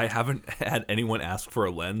I'm like, I haven't had anyone ask for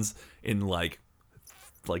a lens in like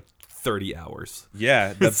 30 hours.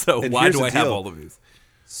 Yeah. So why do I have all of these?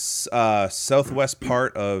 Southwest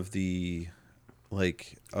part of the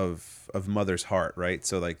of Mother's Heart, right?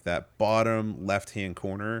 So like that bottom left-hand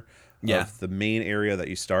corner of the main area that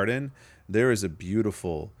you start in, there is a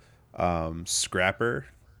beautiful scrapper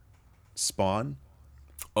spawn.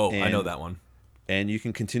 Oh, I know that one. And you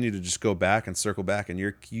can continue to just go back and circle back, and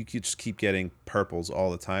you just keep getting purples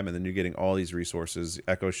all the time, and then you're getting all these resources,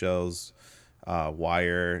 echo shells,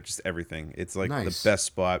 wire, just everything. It's like the best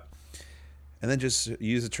spot. And then just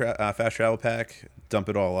use a fast travel pack, dump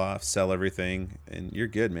it all off, sell everything, and you're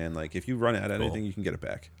good, man. Like if you run out of anything, you can get it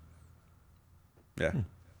back. Yeah.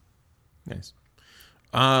 Nice.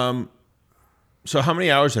 So how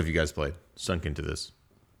many hours have you guys sunk into this?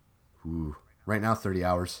 Ooh. Right now, 30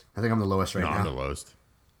 hours. I think I'm the lowest right now. I'm the lowest.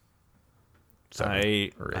 7 or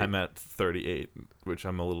 8. I'm at 38, which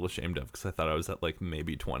I'm a little ashamed of because I thought I was at like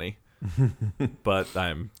maybe 20. But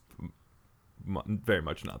I'm very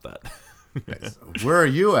much not that. Nice. Where are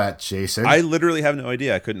you at, Jason? I literally have no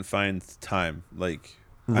idea. I couldn't find time. Like,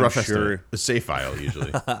 Rough I'm sure. estimate. The save file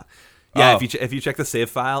usually. Yeah, if you check the save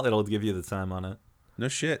file, it'll give you the time on it. No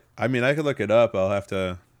shit. I mean, I could look it up. I'll have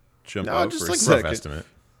to jump out just for like a second. rough estimate.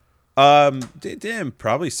 Damn,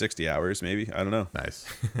 probably 60 hours, maybe. I don't know. Nice.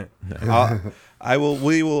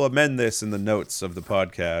 We will amend this in the notes of the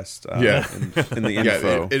podcast. In the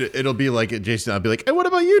info. It'll be like Jason. I'll be like, "Hey, what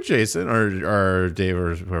about you, Jason?" Or Dave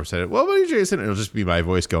or whoever said it. What about you, Jason? It'll just be my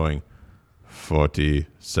voice going,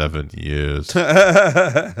 47 years.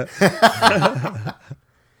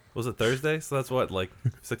 Was it Thursday? So that's what, like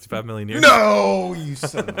 65 million years? No, you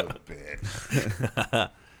son of a bitch.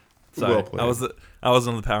 Sorry, Well played. I was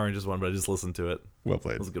on the Power Rangers one, but I just listened to it. Well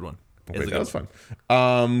played. It was a good one. That was fun.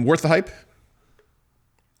 Worth the hype?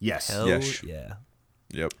 Yes. Hell Yes. yeah.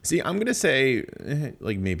 Yep. See, I'm gonna say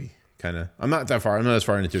like maybe kind of. I'm not that far. I'm not as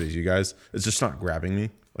far into it as you guys. It's just not grabbing me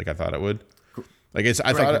like I thought it would. Like I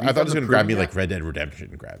thought it was gonna grab me like Red Dead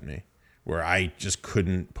Redemption grabbed me, where I just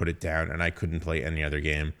couldn't put it down and I couldn't play any other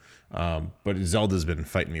game. But Zelda's been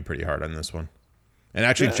fighting me pretty hard on this one, and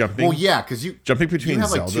actually jumping. Well, yeah, because jumping between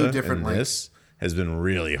have, like, Zelda two different, and this has been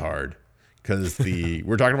really hard because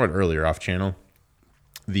we're talking about earlier off channel.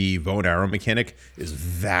 The bow and arrow mechanic is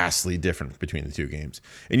vastly different between the two games,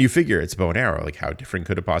 and you figure it's bow and arrow. Like, how different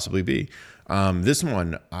could it possibly be? This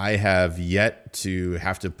one, I have yet to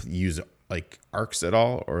have to use like arcs at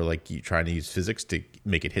all, or like you trying to use physics to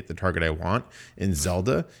make it hit the target I want. In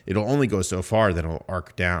Zelda, it'll only go so far, then it'll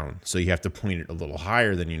arc down. So you have to point it a little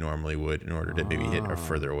higher than you normally would in order to maybe hit a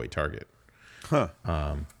further away target.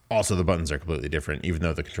 Also, the buttons are completely different, even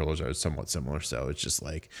though the controllers are somewhat similar. So it's just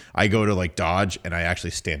like I go to like dodge, and I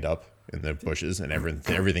actually stand up in the bushes, and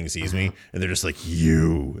everything sees me, and they're just like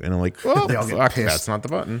you, and I'm like, oh They all get fuck, pissed. that's not the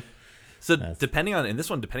button. So depending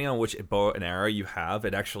on which bow and arrow you have,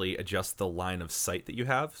 it actually adjusts the line of sight that you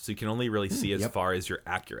have. So you can only really see as far as you're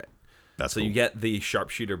accurate. That's so cool. you get the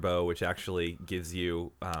sharpshooter bow, which actually gives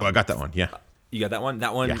you. Oh, I got that one. Yeah. You got that one.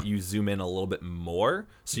 That one Yeah. you zoom in a little bit more,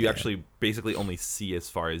 so you actually basically only see as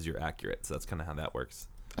far as you're accurate. So that's kind of how that works.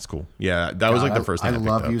 That's cool. Yeah, that was like the first thing I picked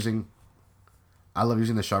love up. using. I love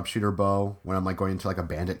using the sharpshooter bow when I'm like going into like a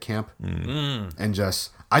bandit camp, and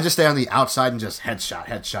I just stay on the outside and just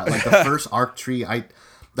headshot. Like the first arc tree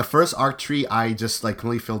I just like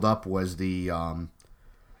completely filled up was the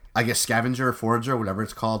I guess scavenger or forager, whatever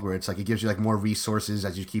it's called, where it's like it gives you like more resources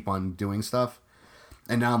as you keep on doing stuff.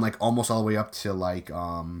 And now I'm like almost all the way up to like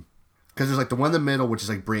because there's like the one in the middle which is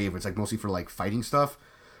like brave. It's like mostly for like fighting stuff.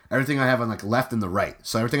 Everything I have on like left and the right.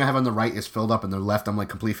 So everything I have on the right is filled up, and the left I'm like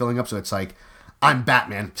completely filling up. So it's like I'm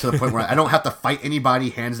Batman to the point where I don't have to fight anybody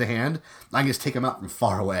hands to hand. I can just take them out from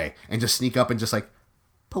far away and just sneak up and just like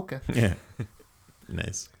poke. Yeah.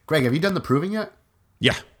 Nice. Greg, have you done the proving yet?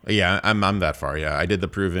 Yeah. I'm that far. Yeah, I did the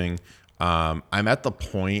proving. I'm at the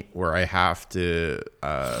point where I have to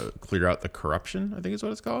clear out the corruption, I think is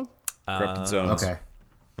what it's called. Corrupted zones. Okay.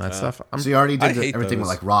 That stuff. So you already I did hate everything with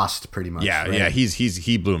those. like Rost pretty much. Yeah, right? yeah.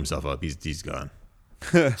 He blew himself up. He's gone.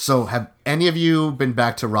 So have any of you been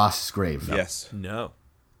back to Rost's grave? Yes. No.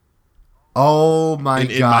 Oh my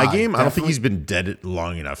In god. my game, I don't think Definitely- he's been dead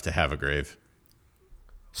long enough to have a grave.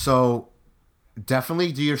 So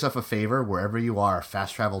definitely do yourself a favor wherever you are,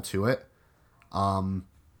 fast travel to it.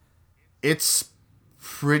 It's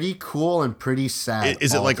pretty cool and pretty sad.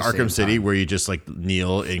 Is it all like at the same Arkham City time. where you just like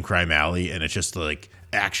kneel in Crime Alley and it's just like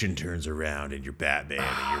action turns around and you're Batman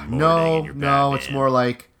and you're mourning No, and you're no, Batman. it's more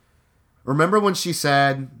like remember when she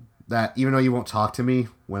said that even though you won't talk to me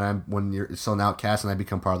when you're still an outcast and I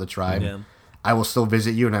become part of the tribe, Yeah. I will still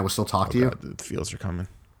visit you and I will still talk to you. God, the feels are coming.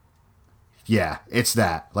 Yeah, it's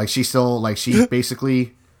that. Like she still like she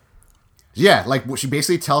basically yeah, like she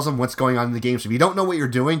basically tells him what's going on in the game. So if you don't know what you're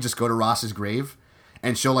doing, just go to Ross's grave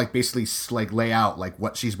and she'll like basically like lay out like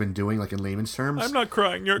what she's been doing like in layman's terms. I'm not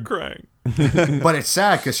crying. You're crying. But it's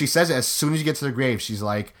sad because she says it as soon as you get to the grave. She's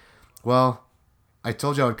like, well, I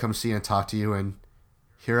told you I would come see and talk to you, and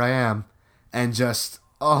here I am. And just,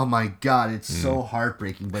 oh my God, it's so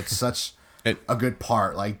heartbreaking, but such a good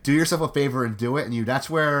part. Like, do yourself a favor and do it. And that's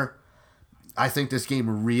where I think this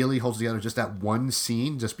game really holds together just that one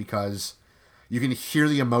scene, just because you can hear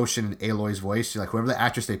the emotion in Aloy's voice. You're like, whoever the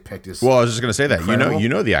actress they picked is. Well, I was just gonna say that Incredible. you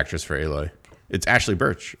know the actress for Aloy. It's Ashley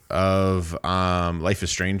Birch of Life is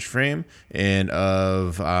Strange fame and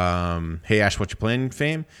of Hey Ash, What You Playing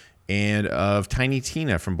fame and of Tiny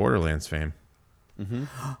Tina from Borderlands fame.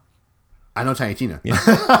 I know Tiny Tina.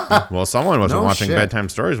 Well, someone wasn't No watching shit. Bedtime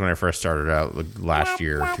Stories when I first started out like, last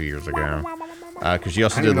year or 2 years ago. Because she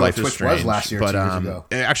also I didn't did know Life what is Twitch was Strange. last year, but 2 years ago.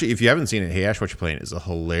 actually, if you haven't seen it, Hey Ash, What You Playing is a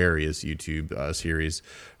hilarious YouTube series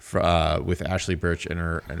with Ashley Birch and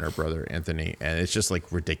her brother Anthony, and it's just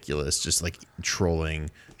like ridiculous, just like trolling.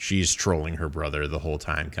 She's trolling her brother the whole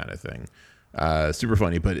time, kind of thing. Super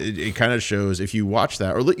funny, but it kind of shows if you watch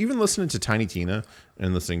that, or even listening to Tiny Tina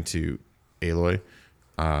and listening to Aloy.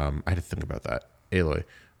 I had to think about that. Aloy.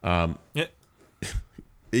 Yeah.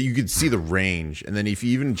 You could see the range, and then if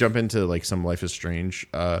you even jump into like some Life is Strange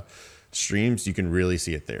streams, you can really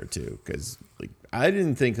see it there too. Because like I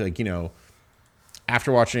didn't think like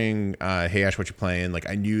after watching Hey Ash, What You Playing, like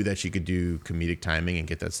I knew that she could do comedic timing and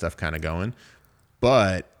get that stuff kind of going,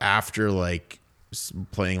 but after like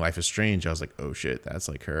playing Life is Strange, I was like, oh shit, that's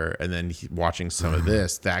like her. And then watching some of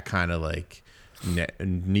this, that kind of like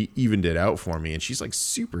evened it out for me, and she's like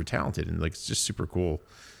super talented and like it's just super cool.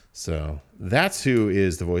 So that's who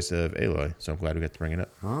is the voice of Aloy. So I'm glad we got to bring it up.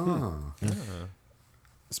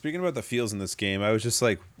 Speaking about the feels in this game, I was just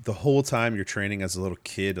like, the whole time you're training as a little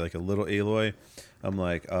kid, like a little Aloy, I'm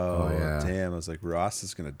like, oh, yeah. damn. I was like, Ross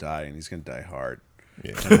is going to die, and he's going to die hard.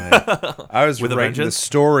 Yeah. I was With a writing the vengeance?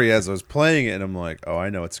 story as I was playing it, and I'm like, oh, I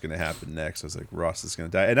know what's going to happen next. I was like, Ross is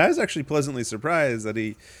going to die. And I was actually pleasantly surprised that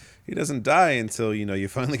he doesn't die until, you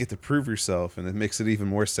finally get to prove yourself, and it makes it even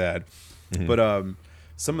more sad. But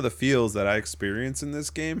some of the feels that I experienced in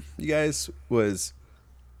this game, you guys, was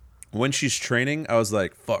when she's training, I was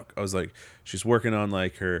like, fuck. I was like, she's working on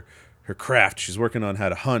like her craft. She's working on how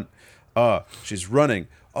to hunt. She's running.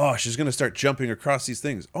 Oh, she's gonna start jumping across these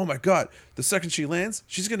things. Oh my god! The second she lands,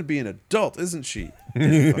 she's gonna be an adult, isn't she?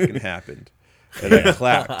 It fucking happened, and I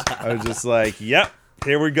clapped. I was just like, "Yep,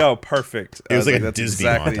 here we go, perfect." It was like a "That's Disney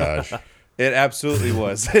exactly-" montage. It absolutely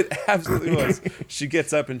was. It absolutely was. She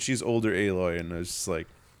gets up and she's older Aloy, and I was just like,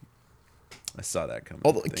 I saw that coming.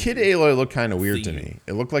 Although Thank Kid you. Aloy looked kind of weird to me.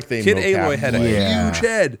 It looked like they Kid mocapped, Aloy had a like, Yeah. huge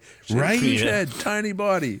head, She had a Right? huge Yeah. head, tiny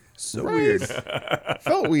body, so Right. weird.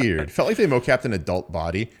 felt weird. Felt like they mocapped an adult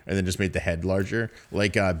body and then just made the head larger,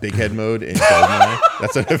 like big head mode in GoldenEye.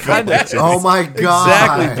 That's what it felt like. to me. Oh my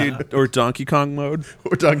god! Exactly, dude. Or Donkey Kong mode.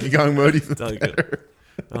 Or Donkey Kong mode even Donkey- better.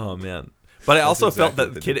 Oh man. But I also felt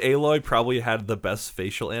exactly that Kid Aloy probably had the best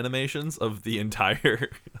facial animations of the entire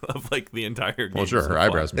the entire game. Well, sure, so her far.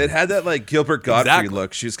 eyebrows. It had that like Gilbert Gottfried Exactly.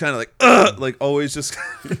 look. She was kind of like always just.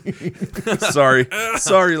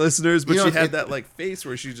 sorry, listeners, but You know, she had it- that like face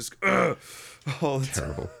where she just. All the time.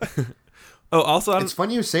 Terrible. Oh, also, It's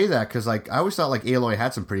funny you say that because like I always thought like Aloy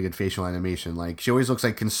had some pretty good facial animation. Like she always looks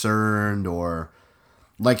like concerned or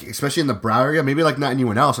like especially in the brow area. Maybe like not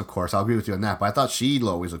anyone else, of course. I'll agree with you on that. But I thought she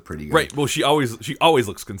always looked pretty good. right. Well, she always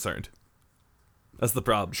looks concerned. That's the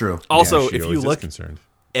problem. True. Also, She if always you is look, concerned.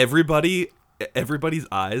 everybody's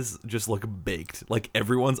eyes just look baked. Like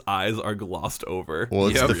everyone's eyes are glossed over. Well,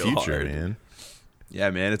 it's real the future, hard. man. Yeah,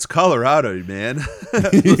 man, it's Colorado, man.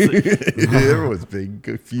 Everyone's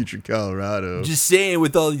big future Colorado. Just saying,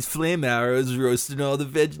 with all these flame arrows roasting all the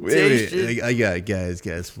Wait, vegetation. I got it,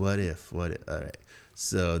 guys. What if? All right.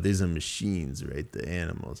 So these are machines, right? The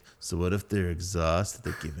animals. So what if their exhaust that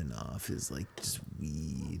they're giving off is like just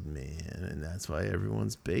weed, man? And that's why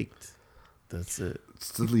everyone's baked. That's it.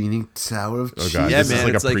 It's the Leaning Tower of Oh, Cheese. God. Yeah, This is man,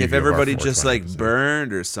 like a it's like preview if of our everybody 420 just like episode.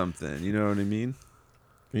 burned or something. You know what I mean?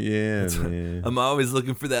 Yeah, man. I'm always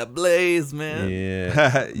looking for that blaze, man.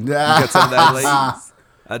 Yeah. you got some of that blaze.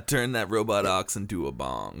 I turned that robot ox into a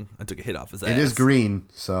bong. I took a hit off his ass. It is green,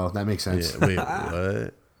 so that makes sense. Yeah. Wait,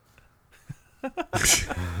 what?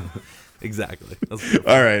 Exactly. That's beautiful.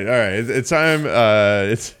 All right. It's time.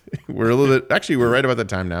 We're a little bit. Actually, we're right about that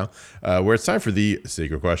time now, where it's time for the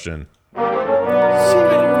secret question.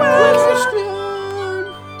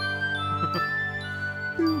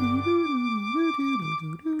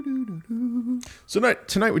 So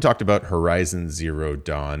tonight we talked about Horizon Zero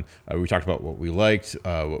Dawn. We talked about what we liked,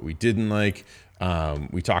 what we didn't like.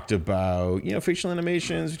 We talked about facial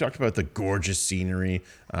animations. We talked about the gorgeous scenery,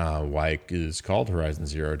 why it is called Horizon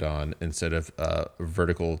Zero Dawn instead of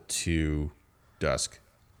Vertical to Dusk.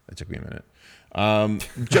 That took me a minute.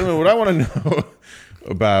 Gentlemen, what I want to know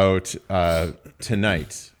about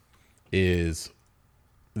tonight is,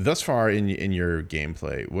 thus far in your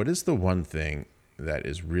gameplay, what is the one thing that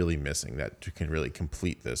is really missing that can really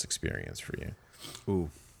complete this experience for you?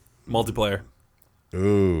 Multiplayer.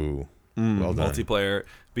 Ooh, well done. Multiplayer,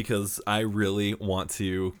 because I really want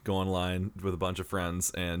to go online with a bunch of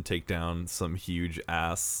friends and take down some huge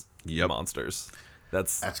ass monsters.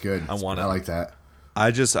 That's good. I want it. I like that.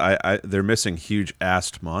 They're missing huge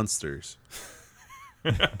assed monsters.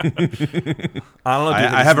 I don't know.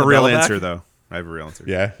 I have a real answer though. I have a real answer.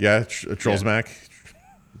 Yeah. Trolls Yeah. Mac,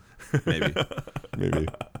 Maybe. maybe.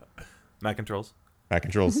 Mac controls. Mac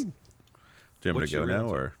controls. Do you want me What's to go your real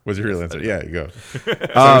now or? What's your real answer? Yeah, you go.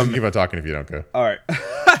 So keep on talking if you don't go. All right.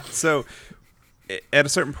 So, at a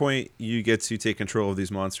certain point, you get to take control of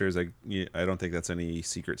these monsters. I don't think that's any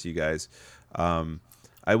secret to you guys.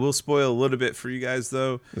 I will spoil a little bit for you guys,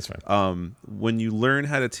 though. That's fine. When you learn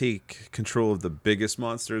how to take control of the biggest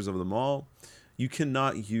monsters of them all, you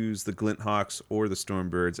cannot use the Glinthawks or the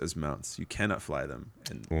Stormbirds as mounts. You cannot fly them.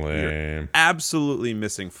 And you're Lame. absolutely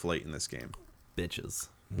missing flight in this game. Bitches.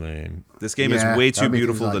 Lame. This game Yeah, is way that too makes it a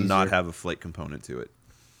beautiful lot to not easier. have a flight component to it.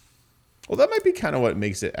 Well, that might be kind of what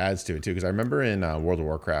makes it adds to it too. Because I remember in World of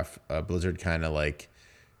Warcraft, Blizzard kind of like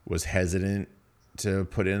was hesitant to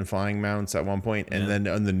put in flying mounts at one point, and then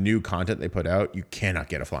on the new content they put out, you cannot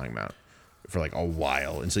get a flying mount for like a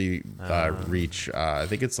while until you reach. I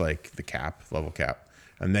think it's like the level cap,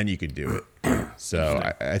 and then you could do it. So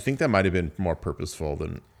I think that might have been more purposeful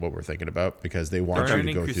than what we're thinking about, because they want you to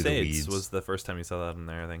Burning go through the Crusades weeds. was the first time you saw that in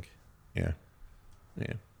there, I think. Yeah.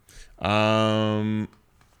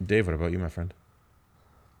 Dave, what about you, my friend?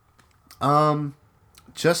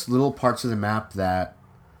 Just little parts of the map that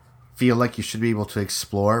feel like you should be able to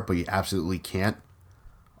explore, but you absolutely can't.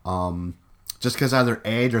 Just because either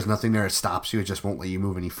A, there's nothing there that stops you, it just won't let you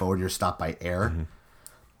move any forward, you're stopped by air.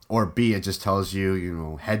 Or B, it just tells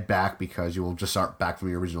you, head back because you will just start back from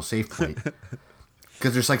your original save point.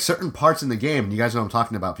 Because there's like certain parts in the game, and you guys know what I'm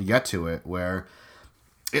talking about if you get to it, where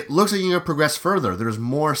it looks like you're gonna progress further. There's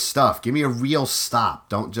more stuff. Give me a real stop.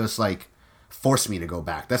 Don't just like force me to go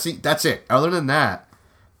back. That's it. Other than that,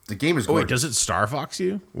 the game is. Oh wait, gorgeous. does it Star Fox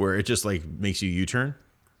you, where it just like makes you U-turn?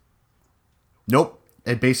 Nope.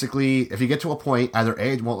 It basically, if you get to a point, either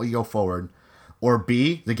A, it won't let you go forward, or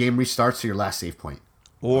B, the game restarts to your last save point.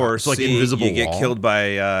 Or It's like C, invisible you get wall. killed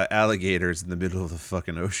by alligators in the middle of the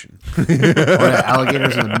fucking ocean. Or the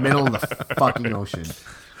alligators in the middle of the fucking ocean.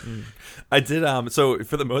 I did so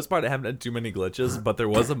for the most part I haven't had too many glitches, but there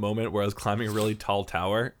was a moment where I was climbing a really tall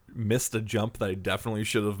tower, missed a jump that I definitely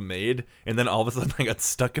should have made, and then all of a sudden I got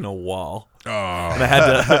stuck in a wall. Oh, And I had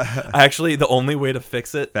to actually the only way to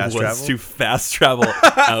fix it Fast was travel? to fast travel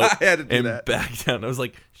out had to do and that. back down. I was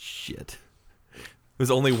like, shit. It was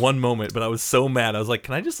only one moment, but I was so mad. I was like,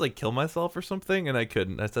 can I just like kill myself or something? And I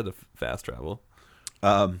couldn't. I had to fast travel.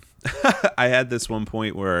 I had this one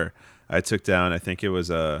point where I took down, I think it was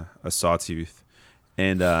a sawtooth,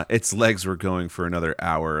 and its legs were going for another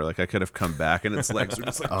hour. Like I could have come back, and its legs were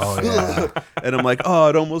just like, Oh, yeah. and I'm like, oh,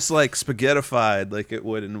 it almost like spaghettified, like it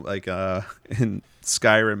would in like in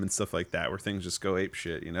Skyrim and stuff like that, where things just go ape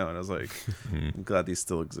shit, you know. And I was like, I'm glad these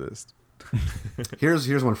still exist. Here's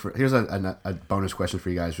a bonus question for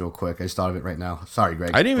you guys real quick. I just thought of it right now. Sorry,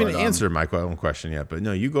 Greg. I didn't even but, answer my own question yet, but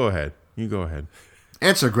no, you go ahead. You go ahead.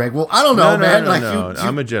 Answer, Greg. Well, I don't know, man. No.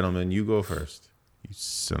 I'm a gentleman. You go first. You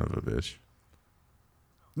son of a bitch.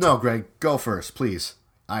 No, Greg, go first, please.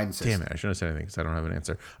 I insist. Damn it! I shouldn't have said anything because I don't have an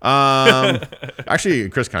answer. Actually,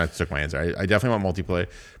 Chris kind of took my answer. I definitely want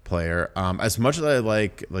multiplayer. As much as I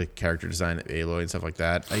like character design, Aloy and stuff like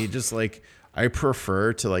that, I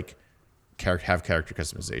prefer to have character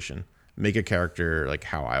customization. Make a character like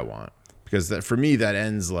how I want, because that for me that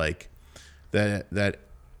ends like that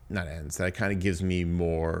not ends. That kind of gives me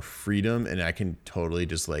more freedom, and I can totally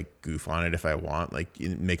just like goof on it if I want. Like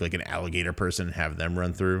make like an alligator person and have them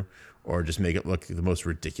run through, or just make it look the most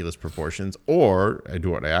ridiculous proportions. Or I do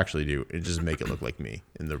what I actually do and just make it look like me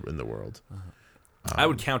in the world. I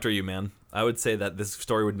would counter you, man. I would say that this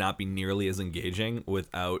story would not be nearly as engaging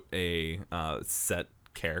without a set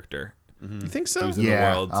character You think so? who's in the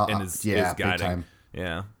world and is big guiding. time.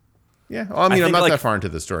 Yeah. Yeah. Well, I mean, I I'm think, not like- that far into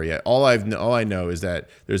the story yet. All I know is that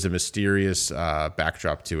there's a mysterious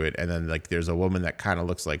backdrop to it, and then like there's a woman that kind of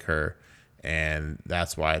looks like her, and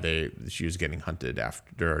that's why she was getting hunted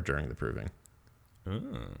after or during the proving.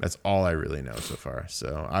 That's all I really know so far.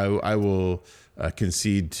 So I will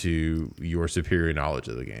concede to your superior knowledge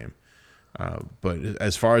of the game. But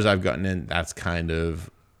as far as I've gotten in, that's kind of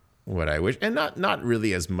what I wish, and not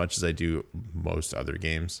really as much as I do most other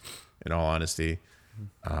games. In all honesty,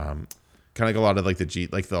 kind of like a lot of like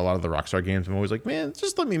a lot of the Rockstar games. I'm always like, man,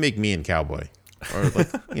 just let me make me and Cowboy, or like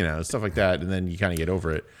stuff like that, and then you kind of get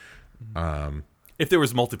over it. If there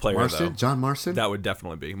was multiplayer, Marston? though, John Marston? that would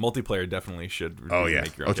definitely be. Multiplayer definitely should Oh yeah,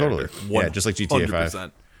 make your own totally. character. Yeah, just like GTA 5.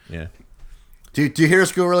 100%. Yeah. Do you hear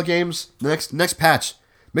us, Guerrilla Games? Next patch,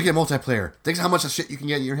 make it multiplayer. Think how much of shit you can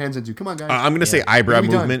get your hands into. Come on, guys. I'm gonna say eyebrow It'll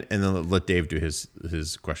be done. movement, and then let Dave do his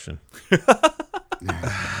question.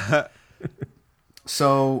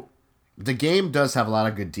 So, the game does have a lot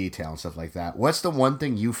of good detail and stuff like that. What's the one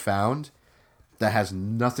thing you found that has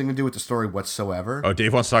nothing to do with the story whatsoever? Oh,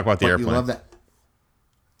 Dave wants to talk about the but airplane. you love that.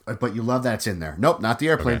 But you love that it's in there. Nope, not the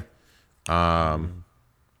airplane. Okay.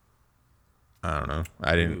 I don't know.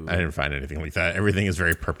 I didn't find anything like that. Everything is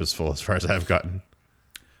very purposeful as far as I've gotten.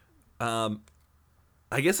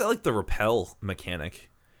 I guess I like the rappel mechanic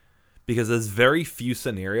because there's very few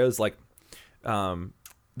scenarios like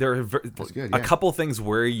there are good, a yeah. couple things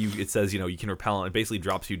where it says you can repel and it basically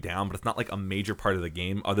drops you down, but it's not like a major part of the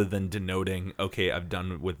game other than denoting okay, I've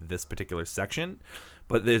done with this particular section.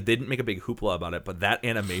 But they didn't make a big hoopla about it. But that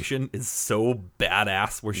animation is so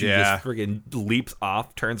badass where she Yeah. just friggin' leaps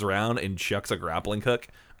off, turns around, and chucks a grappling hook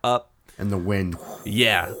up. And the wind.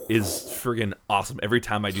 Yeah, is friggin' awesome. Every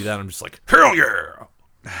time I do that, I'm just like, hell yeah!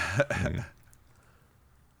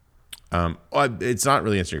 Well, it's not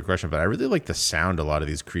really answering your question, but I really like the sound a lot of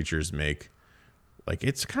these creatures make. Like,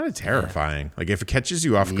 it's kind of terrifying. Like, if it catches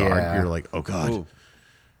you off guard, Yeah. you're like, oh god. Ooh.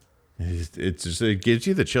 It gives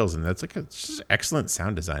you the chills, and that's it's just excellent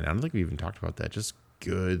sound design. I don't think we even talked about that. Just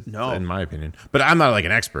good, No. in my opinion. But I'm not like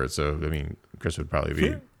an expert, so I mean, Chris would probably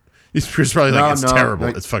be. He's probably like, it's No, terrible.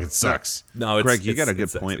 like- it fucking sucks. No, it's, Greg, you got a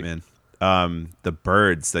it's good point, sexy. man. The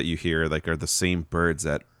birds that you hear are the same birds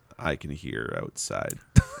that I can hear outside.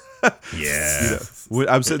 Yeah.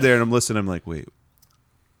 I'm sitting there and I'm listening. I'm like, wait,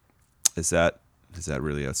 is that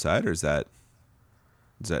really outside, or is that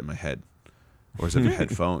in my head, or is it my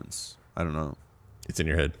headphones? I don't know. It's in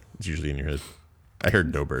your head. It's usually in your head. I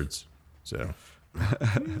heard no birds, so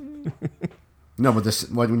No, No, but this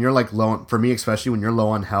when you're like low, for me especially, when you're low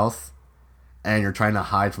on health and you're trying to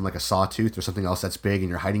hide from like a sawtooth or something else that's big, and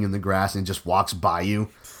you're hiding in the grass and it just walks by you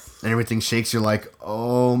and everything shakes, you're like,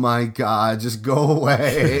 oh my god, just go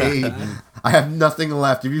away. I have nothing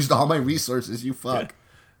left. You've used all my resources, you fuck.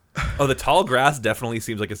 Oh, the tall grass definitely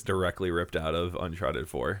seems like it's directly ripped out of Uncharted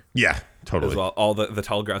 4 Yeah, totally. as well. All the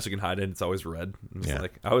tall grass you can hide in, it's always red. It's Yeah.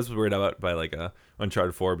 like, I was worried about by like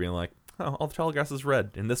Uncharted 4 being like, oh, all the tall grass is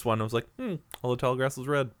red. In this one, I was like, all the tall grass is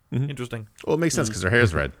red. Interesting. Well, it makes sense because her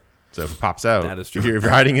hair's red. So if it pops out, That is true. If you're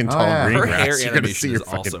hiding in tall yeah. green Her grass, hair you're gonna animation see your is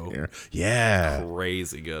fucking also hair. Yeah,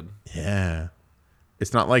 Crazy good. yeah.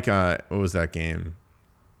 It's not like what was that game?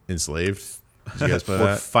 Enslaved. Did you guys play Or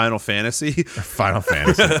that? Final Fantasy. Final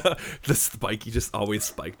Fantasy. The spike, he just always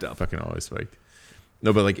spiked up. Fucking always spiked.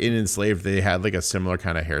 No, but like in Enslaved, they had like a similar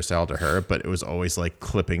kind of hairstyle to her, but it was always like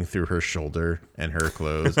clipping through her shoulder and her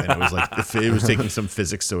clothes, and it was like it was taking some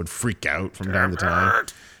physics, so it'd freak out from time to time.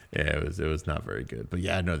 Yeah, it was not very good, but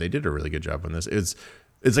yeah, no, they did a really good job on this. It was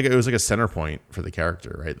like a center point for the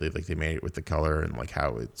character, right? They made it with the color and like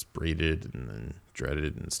how it's braided and then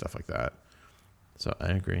dreaded and stuff like that. So I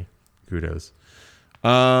agree. Kudos.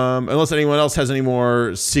 Unless anyone else has any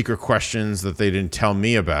more secret questions that they didn't tell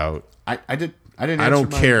me about. I didn't. I answer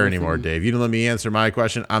don't my care question. anymore, Dave. You didn't let me answer my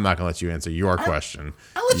question. I'm not gonna let you answer your question.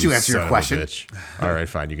 I'll let you answer your son of a question. bitch. All right,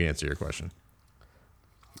 fine. You can answer your question.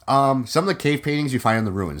 Some of the cave paintings you find in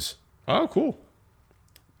the ruins. Oh, cool.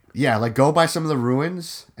 Yeah, like go by some of the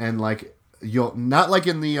ruins and like you'll not like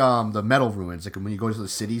in the metal ruins, like when you go to the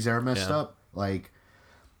cities that are messed Yeah. up, like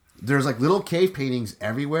there's like little cave paintings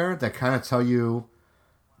everywhere that kind of tell you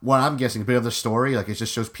what I'm guessing a bit of the story. Like it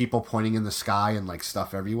just shows people pointing in the sky and like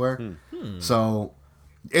stuff everywhere. So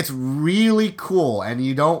it's really cool, and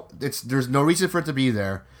there's no reason for it to be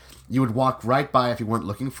there. You would walk right by if you weren't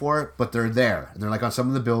looking for it, but they're there, and they're like on some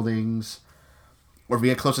of the buildings. Or if we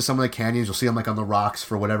get close to some of the canyons, you'll see them like on the rocks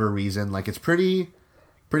for whatever reason. Like it's pretty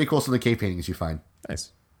cool. Some of the cave paintings you find.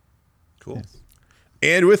 Nice. Cool.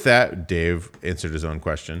 And with that, Dave answered his own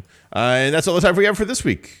question. And that's all the time we have for this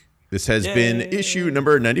week. This has been issue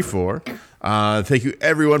number 94. Thank you,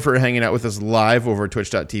 everyone, for hanging out with us live over at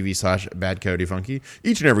twitch.tv/badcoyotefunky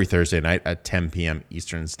each and every Thursday night at 10 p.m.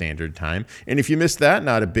 Eastern Standard Time. And if you missed that,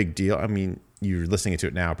 not a big deal. I mean, you're listening to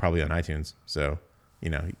it now probably on iTunes. So, you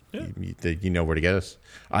know where to get us.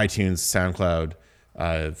 iTunes, SoundCloud.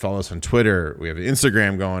 Follow us on Twitter. We have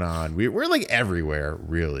Instagram going on. We're like everywhere,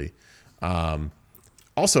 really.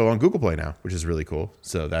 Also on Google Play now, which is really cool.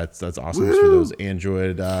 So that's awesome. It's for those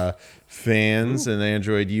Android fans and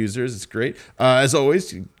Android users. It's great. As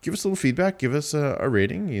always, give us a little feedback. Give us a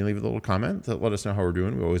rating. You leave a little comment to let us know how we're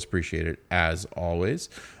doing. We always appreciate it, as always.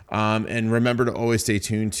 And remember to always stay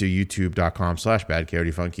tuned to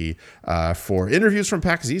youtube.com/badcoyotefunky for interviews from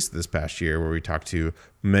PAX East this past year, where we talked to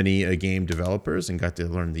many game developers and got to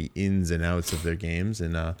learn the ins and outs of their games,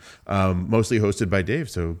 and mostly hosted by Dave.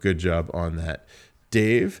 So good job on that,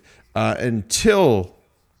 Dave. Until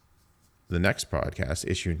the next podcast,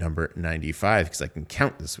 issue number 95, because I can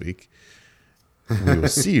count this week, we will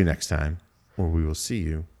see you next time, or we will see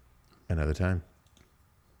you another time.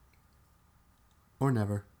 Or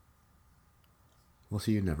never. We'll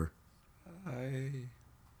see you never. I